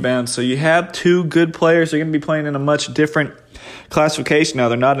 13.6 rebounds. So you have 2 good players. They're going to be playing in a much different classification now.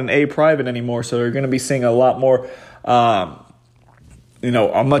 They're not an A private anymore, so they're going to be seeing a lot more, a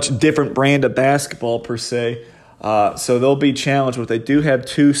much different brand of basketball per se. So they'll be challenged, but they do have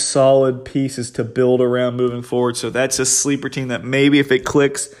 2 solid pieces to build around moving forward. So that's a sleeper team that maybe if it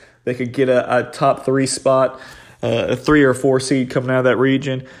clicks, they could get a top 3 spot, a 3 or 4 seed coming out of that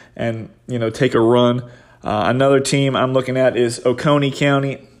region and, take a run. Another team I'm looking at is Oconee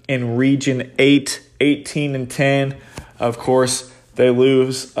County in Region 8, 18-10. Of course, they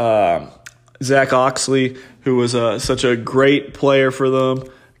lose Zach Oxley, who was such a great player for them,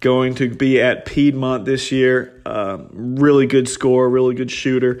 going to be at Piedmont this year. Really good scorer, really good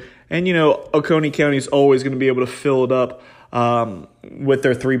shooter. And, Oconee County is always going to be able to fill it up with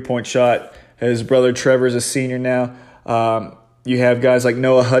their three-point shot. His brother Trevor is a senior now. You have guys like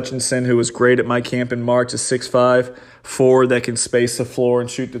Noah Hutchinson, who was great at my camp in March, a 6'5" forward that can space the floor and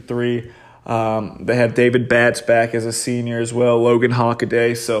shoot the 3. They have David Batts back as a senior as well, Logan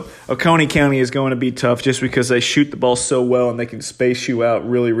Hockaday. So Oconee County is going to be tough just because they shoot the ball so well and they can space you out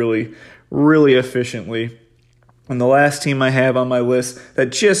really, really, really efficiently. And the last team I have on my list that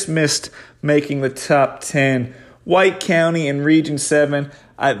just missed making the top 10, White County in Region 7.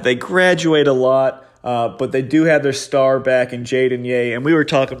 They graduate a lot, but they do have their star back in Jaden Ye. And we were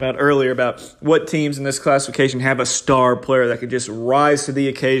talking about earlier about what teams in this classification have a star player that can just rise to the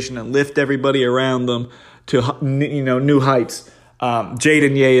occasion and lift everybody around them to new heights.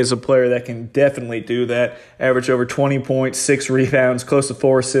 Jaden Ye is a player that can definitely do that. Average over 20 points, 6 rebounds, close to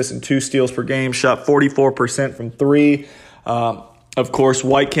 4 assists and 2 steals per game. Shot 44% from 3. Of course,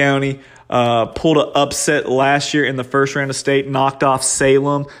 White County pulled an upset last year in the first round of state, knocked off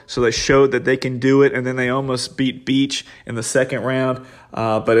Salem, so they showed that they can do it, and then they almost beat Beach in the second round.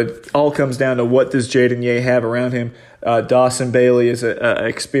 But it all comes down to what does Jaden Ye have around him. Dawson Bailey is an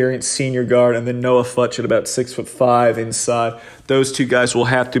experienced senior guard, and then Noah Futch at about 6'5" inside. Those 2 guys will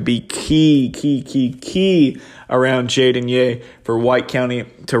have to be key around Jaden Ye for White County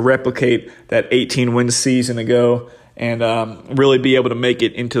to replicate that 18-win season ago and really be able to make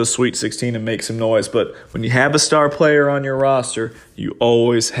it into the Sweet 16 and make some noise. But when you have a star player on your roster, you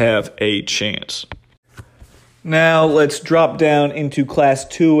always have a chance. Now let's drop down into Class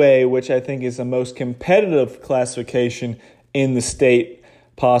 2A, which I think is the most competitive classification in the state,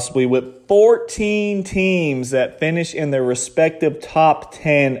 possibly with 14 teams that finish in their respective top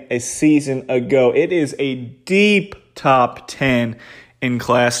 10 a season ago. It is a deep top 10 in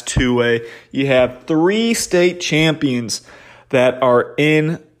Class 2A. You have 3 state champions that are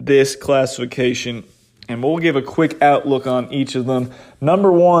in this classification, and we'll give a quick outlook on each of them.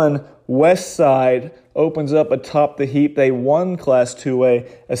 Number 1, Westside opens up atop the heap. They won Class 2A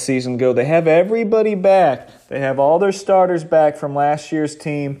a season ago. They have everybody back. They have all their starters back from last year's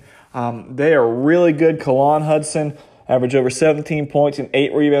team. They are really good. Kalon Hudson, average over 17 points and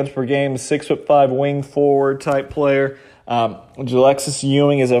 8 rebounds per game, 6'5" wing forward type player. Alexis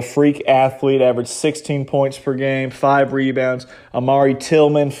Ewing is a freak athlete, averaged 16 points per game, 5 rebounds. Amari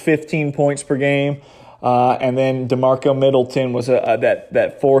Tillman, 15 points per game. And then DeMarco Middleton was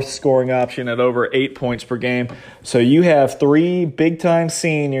that 4th scoring option at over 8 points per game. So you have 3 big-time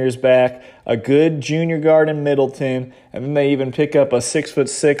seniors back, a good junior guard in Middleton, and then they even pick up a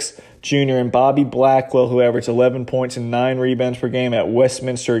 6'6" junior in Bobby Blackwell, who averaged 11 points and 9 rebounds per game at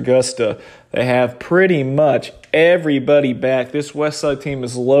Westminster Augusta. They have pretty much everybody back. This Westside team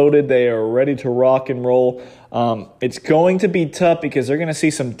is loaded. They are ready to rock and roll. It's going to be tough because they're going to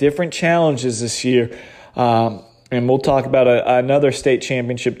see some different challenges this year. And we'll talk about another state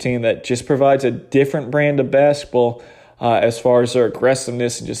championship team that just provides a different brand of basketball as far as their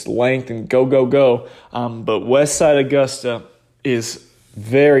aggressiveness and just length and go. But Westside Augusta is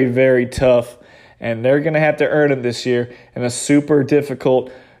very, very tough, and they're going to have to earn it this year in a super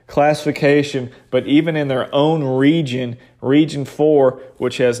difficult classification. But even in their own region, Region 4,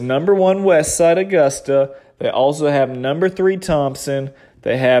 which has number 1 Westside Augusta, they also have number 3 Thompson,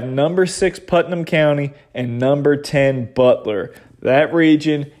 They have number 6 Putnam County and number 10 Butler. That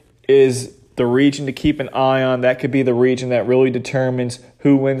region is the region to keep an eye on. That could be the region that really determines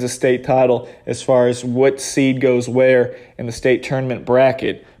who wins a state title as far as what seed goes where in the state tournament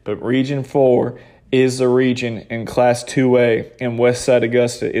bracket. But Region 4 is the region in Class 2A, and Westside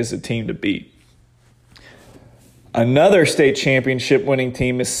Augusta is the team to beat. Another state championship winning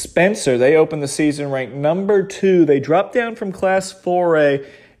team is Spencer. They opened the season ranked number 2. They dropped down from Class 4A,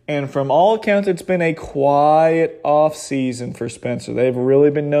 and from all accounts, it's been a quiet off-season for Spencer. They've really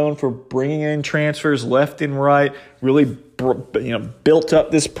been known for bringing in transfers left and right, really built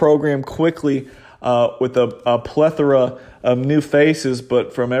up this program quickly with a plethora of new faces.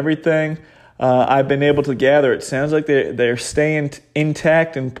 But from everything I've been able to gather, it sounds like they're staying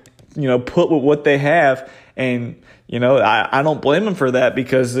intact and put with what they have. And, I don't blame them for that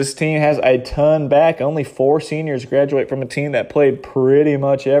because this team has a ton back. Only 4 seniors graduate from a team that played pretty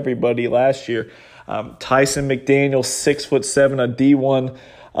much everybody last year. Tyson McDaniel, 6'7", a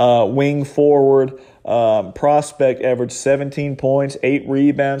D1 wing forward prospect, averaged 17 points, 8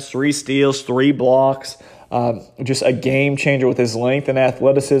 rebounds, 3 steals, 3 blocks. Just a game changer with his length and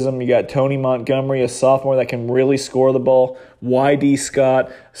athleticism. You got Tony Montgomery, a sophomore that can really score the ball. Y.D.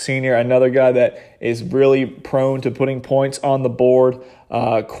 Scott, senior, another guy that is really prone to putting points on the board.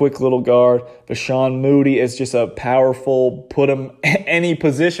 Quick little guard. Vashawn Moody is just a powerful, put him any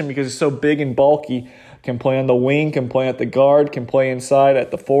position because he's so big and bulky. Can play on the wing, can play at the guard, can play inside at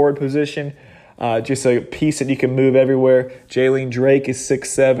the forward position. Just a piece that you can move everywhere. Jaylene Drake is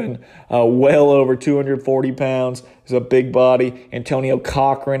 6'7", well over 240 pounds. He's a big body. Antonio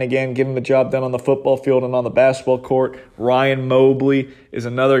Cochran, again, getting the job done on the football field and on the basketball court. Ryan Mobley is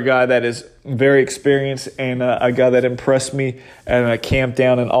another guy that is very experienced and a guy that impressed me at a camp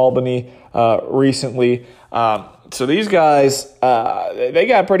down in Albany recently. So these guys, they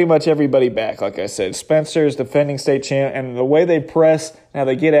got pretty much everybody back, like I said. Spencer's defending state champ, and the way they press, now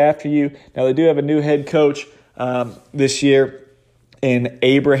they get after you. Now they do have a new head coach this year, and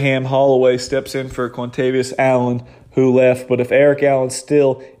Abraham Holloway steps in for Quintavious Allen, who left. But if Eric Allen's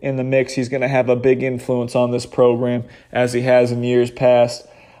still in the mix, he's going to have a big influence on this program, as he has in years past.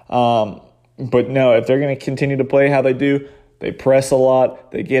 But no, if they're going to continue to play how they do, they press a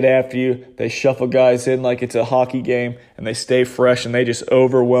lot, they get after you, they shuffle guys in like it's a hockey game, and they stay fresh, and they just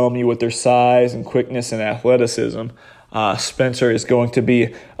overwhelm you with their size and quickness and athleticism. Spencer is going to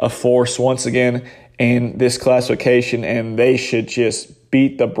be a force once again in this classification, and they should just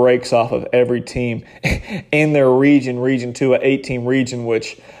beat the brakes off of every team in their region, Region 2, an 8-team region,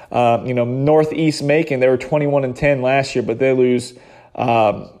 which, Northeast Macon, they were 21-10 last year, but they lose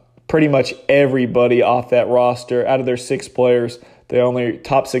pretty much everybody off that roster. Out of their 6 players,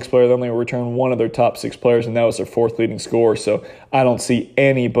 top 6 players, they only return one of their top 6 players, and that was their 4th leading scorer. So I don't see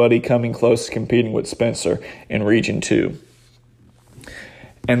anybody coming close to competing with Spencer in Region 2.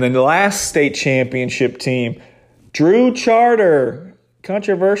 And then the last state championship team, Drew Charter,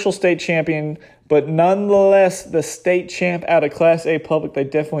 controversial state champion, but nonetheless the state champ out of Class A Public. They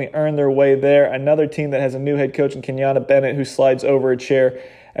definitely earned their way there. Another team that has a new head coach in Kenyatta Bennett, who slides over a chair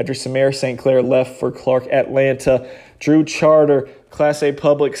after Samir St. Clair left for Clark Atlanta. Drew Charter, Class A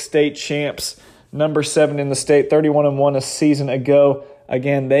Public state champs, number 7 in the state, 31-1 a season ago.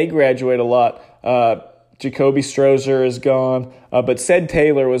 Again, they graduate a lot. Jacoby Strozer is gone, but Ced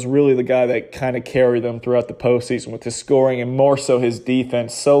Taylor was really the guy that kind of carried them throughout the postseason with his scoring and more so his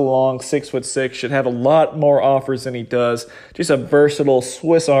defense. So long, 6'6", should have a lot more offers than he does. Just a versatile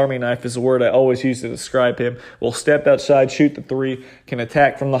Swiss Army knife is the word I always use to describe him. Will step outside, shoot the 3, can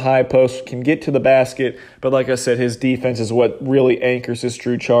attack from the high post, can get to the basket. But like I said, his defense is what really anchors this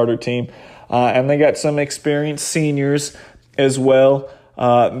Drew Charter team. And they got some experienced seniors as well.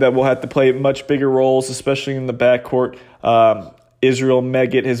 That will have to play much bigger roles, especially in the backcourt. Israel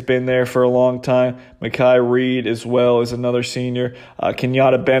Meggett has been there for a long time. Makai Reed as well is another senior.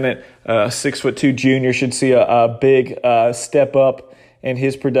 Kenyatta Bennett, 6'2" junior, should see a big step up in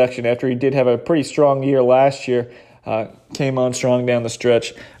his production after he did have a pretty strong year last year. Came on strong down the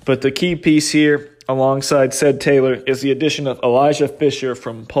stretch. But the key piece here, alongside Ced Taylor, is the addition of Elijah Fisher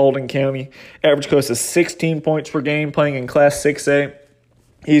from Paulding County. Average close to 16 points per game playing in Class 6A.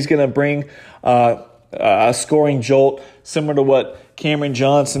 He's going to bring a scoring jolt similar to what Cameron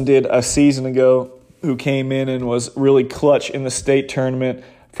Johnson did a season ago, who came in and was really clutch in the state tournament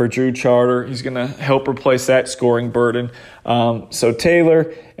for Drew Charter. He's going to help replace that scoring burden. So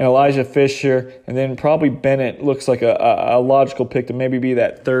Taylor and Elijah Fisher, and then probably Bennett looks like a logical pick to maybe be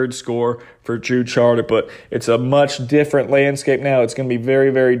that third scorer for Drew Charter. But it's a much different landscape now. It's going to be very,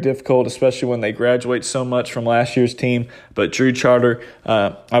 very difficult, especially when they graduate so much from last year's team. But Drew Charter,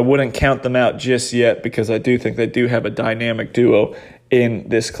 I wouldn't count them out just yet because I do think they do have a dynamic duo in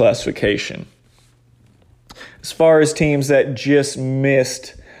this classification. As far as teams that just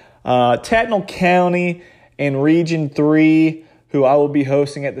missed, Tattnall County in Region 3, who I will be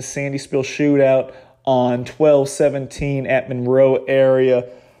hosting at the Sandy Spill Shootout on 12/17 at Monroe area.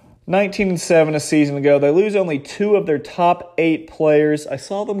 19-7 a season ago. They lose only 2 of their top 8 players. I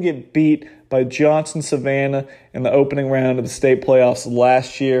saw them get beat by Johnson Savannah in the opening round of the state playoffs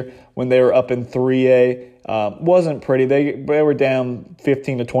last year when they were up in 3A. Wasn't pretty. They were down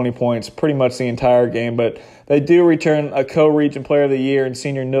 15 to 20 points pretty much the entire game, but they do return a co-region player of the year in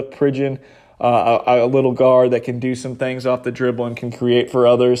senior Nook Pridgeon, a little guard that can do some things off the dribble and can create for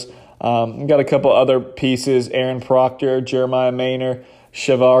others. Got a couple other pieces, Aaron Proctor, Jeremiah Maynor,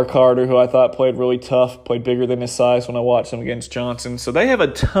 Shavar Carter, who I thought played really tough, played bigger than his size when I watched him against Johnson. So they have a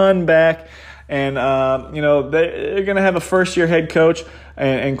ton back, and they're going to have a first-year head coach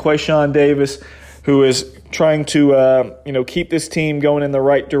and Quayshawn Davis, who is trying to keep this team going in the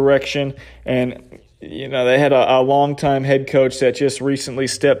right direction. And they had a long-time head coach that just recently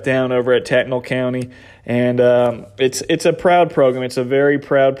stepped down over at Tattnall County, and it's a proud program. It's a very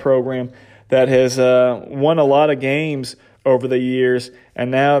proud program that has won a lot of games over the years, and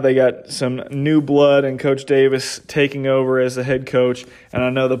now they got some new blood and Coach Davis taking over as the head coach, and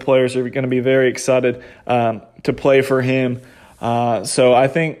I know the players are going to be very excited to play for him. So I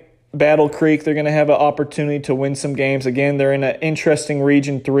think Battle Creek, they're going to have an opportunity to win some games. Again, they're in an interesting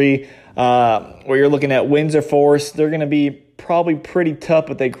Region 3 where you're looking at Windsor Forest. They're going to be probably pretty tough,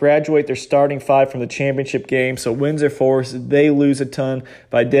 but they graduate their starting 5 from the championship game. So Windsor Forest, they lose a ton.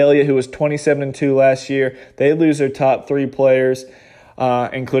 Vidalia, who was 27-2 last year, they lose their top 3 players,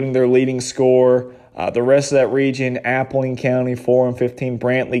 including their leading scorer. The rest of that region, Appling County 4-15,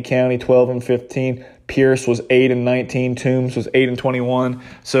 Brantley County 12-15. Pierce was 8-19. Toombs was 8-21.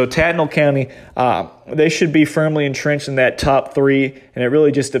 So Tattnall County, they should be firmly entrenched in that top 3, and it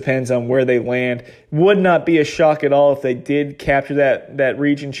really just depends on where they land. Would not be a shock at all if they did capture that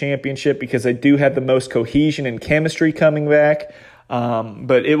region championship because they do have the most cohesion and chemistry coming back.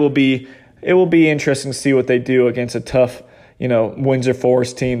 But it will be interesting to see what they do against a tough Windsor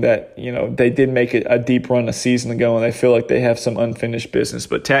Forest team that, they did make a deep run a season ago, and they feel like they have some unfinished business.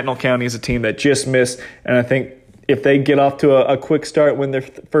 But Tattnall County is a team that just missed, and I think if they get off to a quick start, win their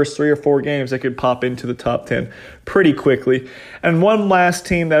first 3 or 4 games, they could pop into the top 10 pretty quickly. And one last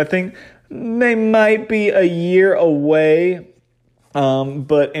team that I think they might be a year away,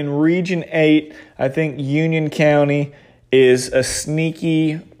 but in Region 8, I think Union County is a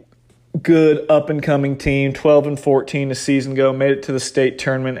sneaky good up-and-coming team, 12-14 a season ago, made it to the state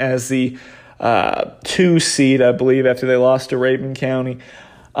tournament as the 2 seed, I believe, after they lost to Raven County.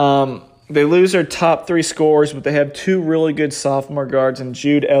 They lose their top 3 scorers, but they have 2 really good sophomore guards in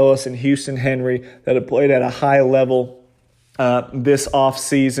Jude Ellis and Houston Henry that have played at a high level this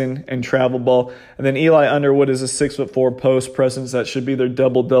offseason in travel ball. And then Eli Underwood is a 6'4" post presence that should be their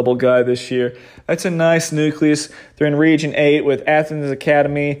double-double guy this year. That's a nice nucleus. They're in Region 8 with Athens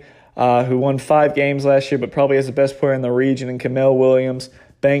Academy, who won 5 games last year, but probably has the best player in the region in Kamel Williams.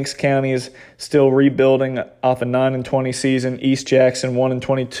 Banks County is still rebuilding off a 9-20 season. East Jackson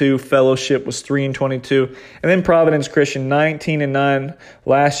 1-22. Fellowship was 3-22. And then Providence Christian 19-9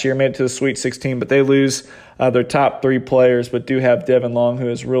 last year, made it to the Sweet 16, but they lose their top 3 players, but do have Devin Long, who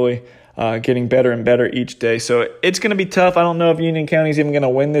is really getting better and better each day. So it's going to be tough. I don't know if Union County is even going to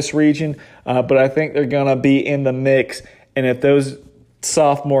win this region, but I think they're going to be in the mix. And if those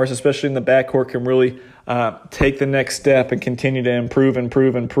sophomores, especially in the backcourt, can really take the next step and continue to improve.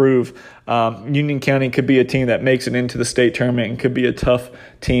 Union County could be a team that makes it into the state tournament and could be a tough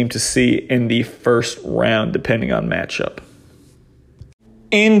team to see in the first round, depending on matchup.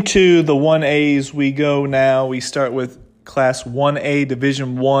 Into the 1As we go now. We start with Class 1A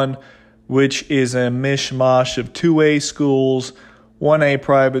Division I, which is a mishmash of 2A schools, 1A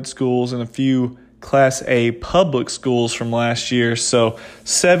private schools, and a few Class A public schools from last year. So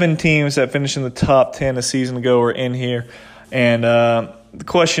 7 teams that finished in the top 10 a season ago are in here. And the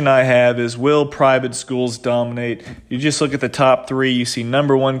question I have is, will private schools dominate? You just look at the top 3. You see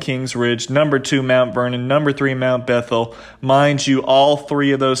number 1 Kings Ridge, number 2 Mount Vernon, number 3 Mount Bethel. Mind you, all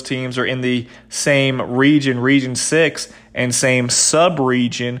 3 of those teams are in the same region, Region 6, and same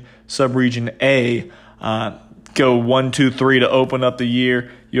sub-region A. go 1, 2, 3 to open up the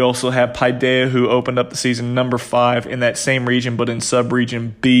year. You also have Paideia, who opened up the season number 5 in that same region, but in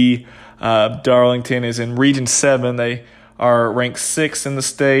sub-region B. Darlington is in Region 7. They are ranked 6th in the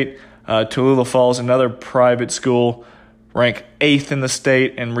state. Tallulah Falls, another private school, ranked 8th in the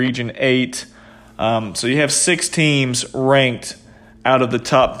state in Region 8. So you have 6 teams ranked out of the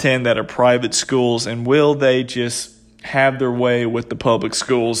top 10 that are private schools, and will they just have their way with the public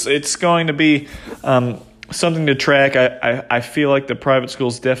schools? It's going to be something to track. I feel like the private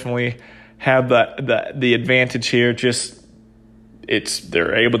schools definitely have the advantage here.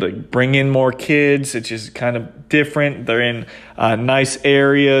 They're able to bring in more kids. It's just kind of different. They're in nice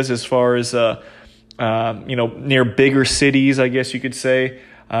areas as far as near bigger cities, I guess you could say.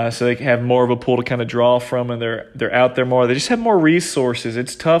 So they can have more of a pool to kind of draw from, and they're out there more. They just have more resources.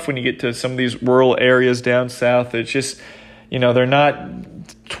 It's tough when you get to some of these rural areas down south. It's just, they're not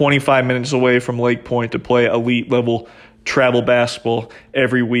 25 minutes away from Lake Point to play elite level travel basketball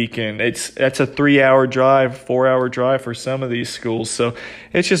every weekend. That's a 3-hour drive, 4-hour drive for some of these schools. So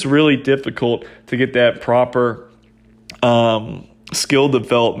it's just really difficult to get that proper skill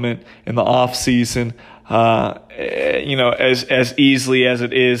development in the off season. As easily as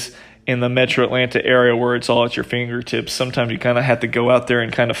it is in the Metro Atlanta area where it's all at your fingertips. Sometimes you kind of have to go out there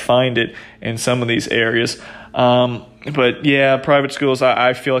and kind of find it in some of these areas. But yeah, private schools,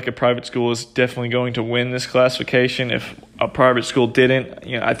 I feel like a private school is definitely going to win this classification. If a private school didn't,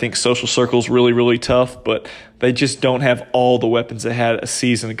 I think Social Circle is really, really tough, but they just don't have all the weapons they had a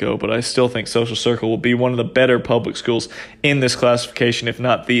season ago. But I still think Social Circle will be one of the better public schools in this classification, if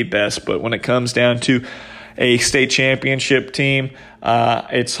not the best. But when it comes down to a state championship team,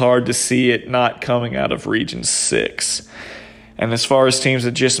 it's hard to see it not coming out of Region 6. And as far as teams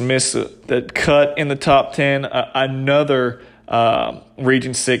that just missed that cut in the top 10, another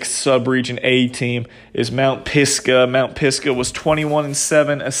Region 6 sub-Region A team is Mount Pisgah. Mount Pisgah was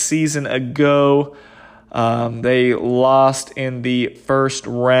 21-7 a season ago. They lost in the first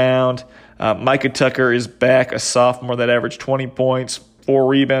round. Micah Tucker is back, a sophomore that averaged 20 points, 4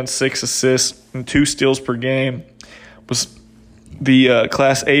 rebounds, 6 assists, and 2 steals per game. Was the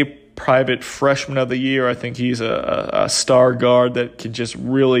Class A private freshman of the year. I think he's a star guard that can just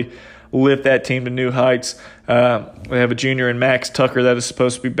really lift that team to new heights. We have a junior in Max Tucker that is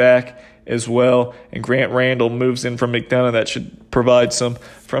supposed to be back as well. And Grant Randall moves in from McDonough. That should provide some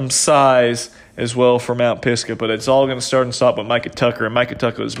from size as well for Mount Pisgah. But it's all going to start and stop with Micah Tucker. And Micah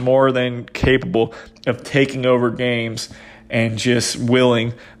Tucker is more than capable of taking over games and just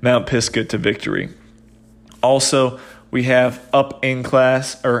willing Mount Pisgah to victory. Also, we have up in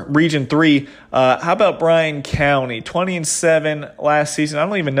class, or Region 3, how about Bryan County? 20-7 last season. I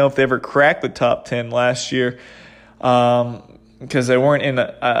don't even know if they ever cracked the top 10 last year because they weren't in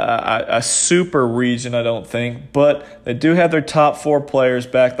a super region, I don't think. But they do have their top 4 players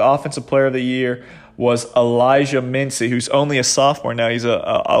back. The Offensive Player of the Year was Elijah Mincy, who's only a sophomore now. He's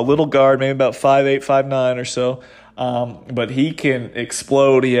a little guard, maybe about 5'8", 5'9", or so. But he can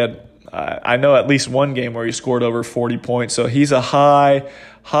explode. He had I know at least one game where he scored over 40 points. So he's a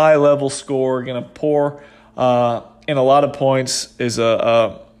high-level scorer, going to pour in a lot of points, is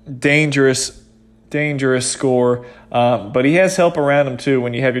a dangerous scorer. But he has help around him, too,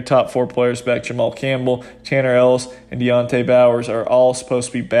 when you have your top 4 players back. Jamal Campbell, Tanner Ellis, and Deontay Bowers are all supposed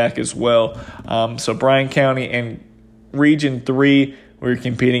to be back as well. So Bryan County and Region 3, we're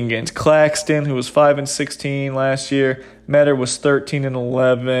competing against Claxton, who was 5-16 last year. Metter was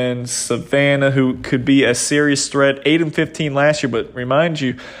 13-11. Savannah, who could be a serious threat, 8-15 last year. But remind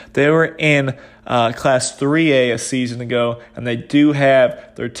you, they were in Class 3A a season ago, and they do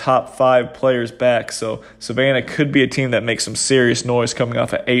have their top 5 players back. So Savannah could be a team that makes some serious noise coming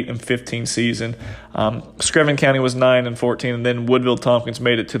off an 8-15 season. Screven County was 9-14, and then Woodville Tompkins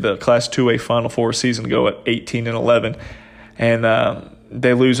made it to the Class 2A Final Four a season ago at 18-11. And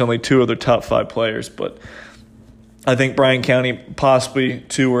they lose only 2 of their top 5 players. But I think Bryan County possibly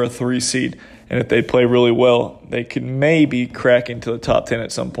 2 or a 3 seed. And if they play really well, they could maybe crack into the top 10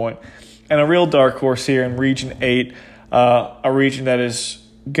 at some point. And a real dark horse here in Region 8, a region that is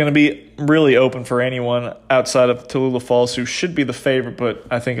going to be really open for anyone outside of Tallulah Falls, who should be the favorite. But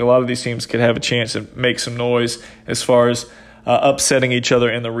I think a lot of these teams could have a chance to make some noise as far as upsetting each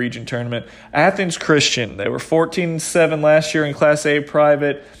other in the region tournament. Athens Christian, they were 14-7 last year in Class A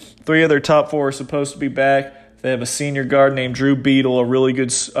private. 3 of their top 4 are supposed to be back. They have a senior guard named Drew Beadle, a really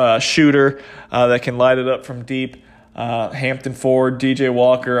good shooter that can light it up from deep. Hampton Ford, DJ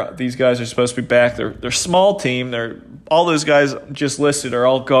Walker, these guys are supposed to be back. They're a small team. All those guys just listed are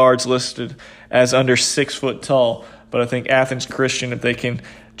all guards listed as under 6 foot tall. But I think Athens Christian, if they can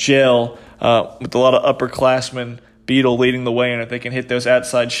gel with a lot of upperclassmen, Beetle leading the way, and if they can hit those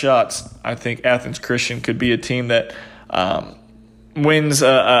outside shots, I think Athens Christian could be a team that wins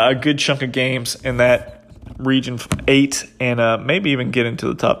a good chunk of games in that Region 8 and maybe even get into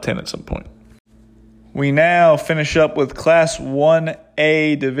the top 10 at some point. We now finish up with Class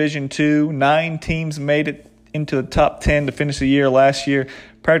 1A Division 2. 9 teams made it into the top 10 to finish the year last year.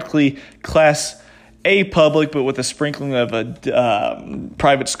 Practically Class A public, but with a sprinkling of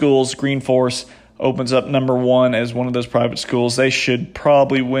private schools. Green Forest opens up number 1 as one of those private schools. They should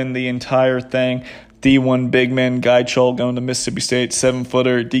probably win the entire thing. D1 big men, Guy Chol going to Mississippi State,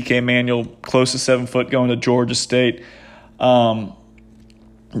 7-footer. DK Manuel, close to 7 foot, going to Georgia State. They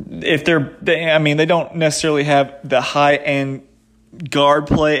don't necessarily have the high-end guard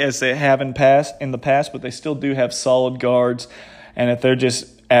play as they have in the past, but they still do have solid guards. And if they're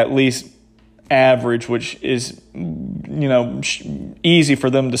just at least average, which is, easy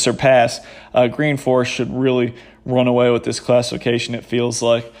for them to surpass, Green Forest should really run away with this classification, it feels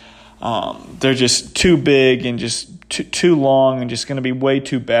like. They're just too big and just too long and just going to be way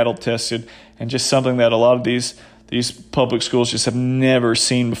too battle-tested, and just something that a lot of these public schools just have never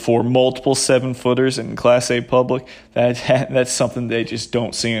seen before. Multiple 7-footers in Class A public, that's something they just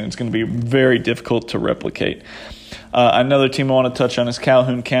don't see, and it's going to be very difficult to replicate. Another team I want to touch on is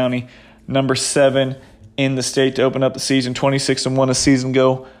Calhoun County, number 7 in the state to open up the season, 26-1 a season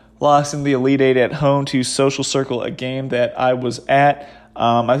ago. Lost in the Elite Eight at home to Social Circle, a game that I was at.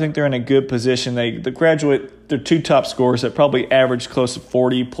 I think they're in a good position. They graduate their 2 top scorers that probably average close to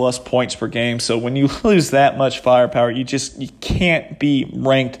 40-plus points per game. So when you lose that much firepower, you can't be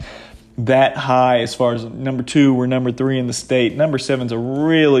ranked that high as far as number 2 or number 3 in the state. Number 7 is a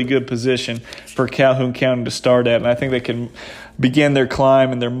really good position for Calhoun County to start at, and I think they can begin their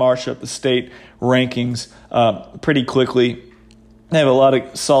climb and their march up the state rankings pretty quickly. They have a lot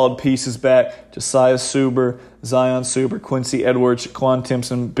of solid pieces back. Josiah Suber, Zion Suber, Quincy Edwards, Quan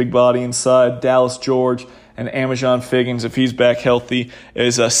Timpson, big body inside, Dallas George, and Amajon Figgins, if he's back healthy,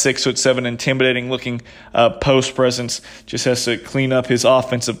 is a 6'7", intimidating-looking post presence. Just has to clean up his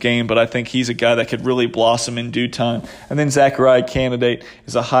offensive game, but I think he's a guy that could really blossom in due time. And then Zachariah Candidate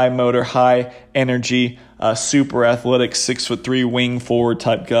is a high motor, high energy, super athletic, 6'3" wing forward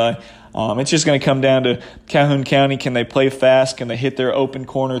type guy. It's just going to come down to Calhoun County. Can they play fast? Can they hit their open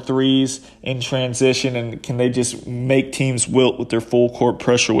corner threes in transition? And can they just make teams wilt with their full court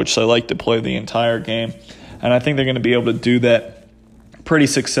pressure, which they like to play the entire game? And I think they're going to be able to do that pretty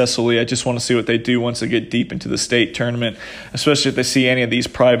successfully. I just want to see what they do once they get deep into the state tournament, especially if they see any of these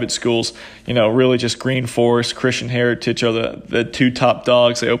private schools, really just Green Forest, Christian Heritage are the 2 top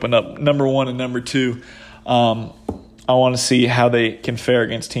dogs. They open up number 1 and number 2. I want to see how they can fare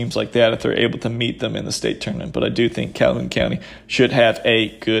against teams like that if they're able to meet them in the state tournament. But I do think Calhoun County should have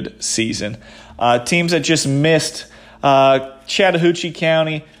a good season. Teams that just missed, Chattahoochee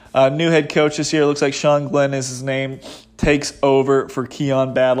County, new head coach this year. Looks like Sean Glenn is his name. Takes over for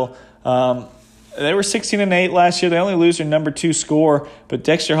Keon Battle. They were 16-8 last year. They only lose their number 2 scorer, but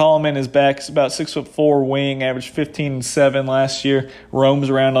Dexter Holloman is back. He's about 6'4" wing, averaged 15-7 last year. Roams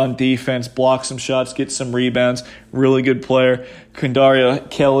around on defense, blocks some shots, gets some rebounds. Really good player. Kundaria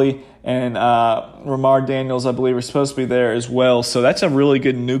Kelly and Ramar Daniels, I believe, are supposed to be there as well. So that's a really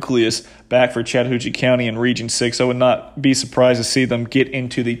good nucleus back for Chattahoochee County in Region 6. I would not be surprised to see them get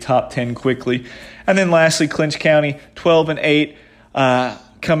into the top 10 quickly. And then lastly, Clinch County, 12-8.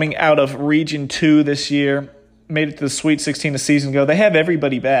 Coming out of Region 2 this year, made it to the Sweet 16 a season ago. They have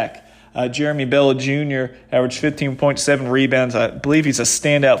everybody back. Jeremy Bella Jr. averaged 15.7 rebounds. I believe he's a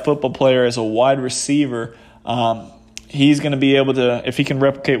standout football player as a wide receiver. He's going to be able to, if he can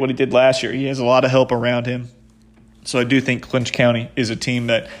replicate what he did last year, he has a lot of help around him. So I do think Clinch County is a team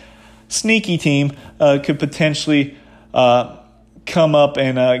that, sneaky team, could potentially come up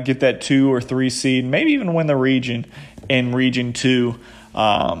and get that 2 or 3 seed, maybe even win the region in Region 2.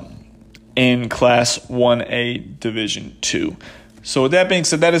 In Class 1A Division 2. So with that being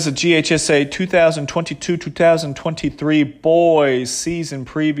said, that is a GHSA 2022-2023 boys season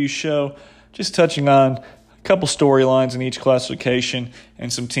preview show. Just touching on a couple storylines in each classification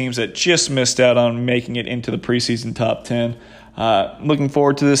and some teams that just missed out on making it into the preseason top 10. Looking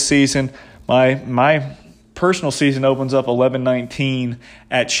forward to this season. My personal season opens up 11-19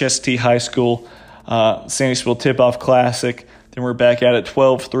 at Chestatee High School. Sandy Spiel Tip-Off Classic. Then we're back at it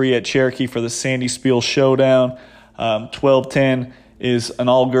 12-3 at Cherokee for the Sandy Spiel Showdown. 12-10 is an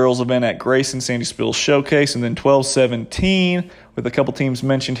all-girls event at Grayson, Sandy Spiel Showcase. And then 12-17, with a couple teams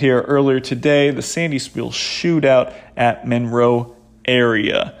mentioned here earlier today, the Sandy Spiel Shootout at Monroe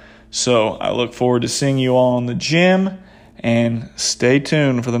area. So I look forward to seeing you all in the gym And stay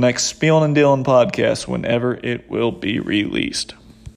tuned for the next Spielin and Dylan podcast whenever it will be released.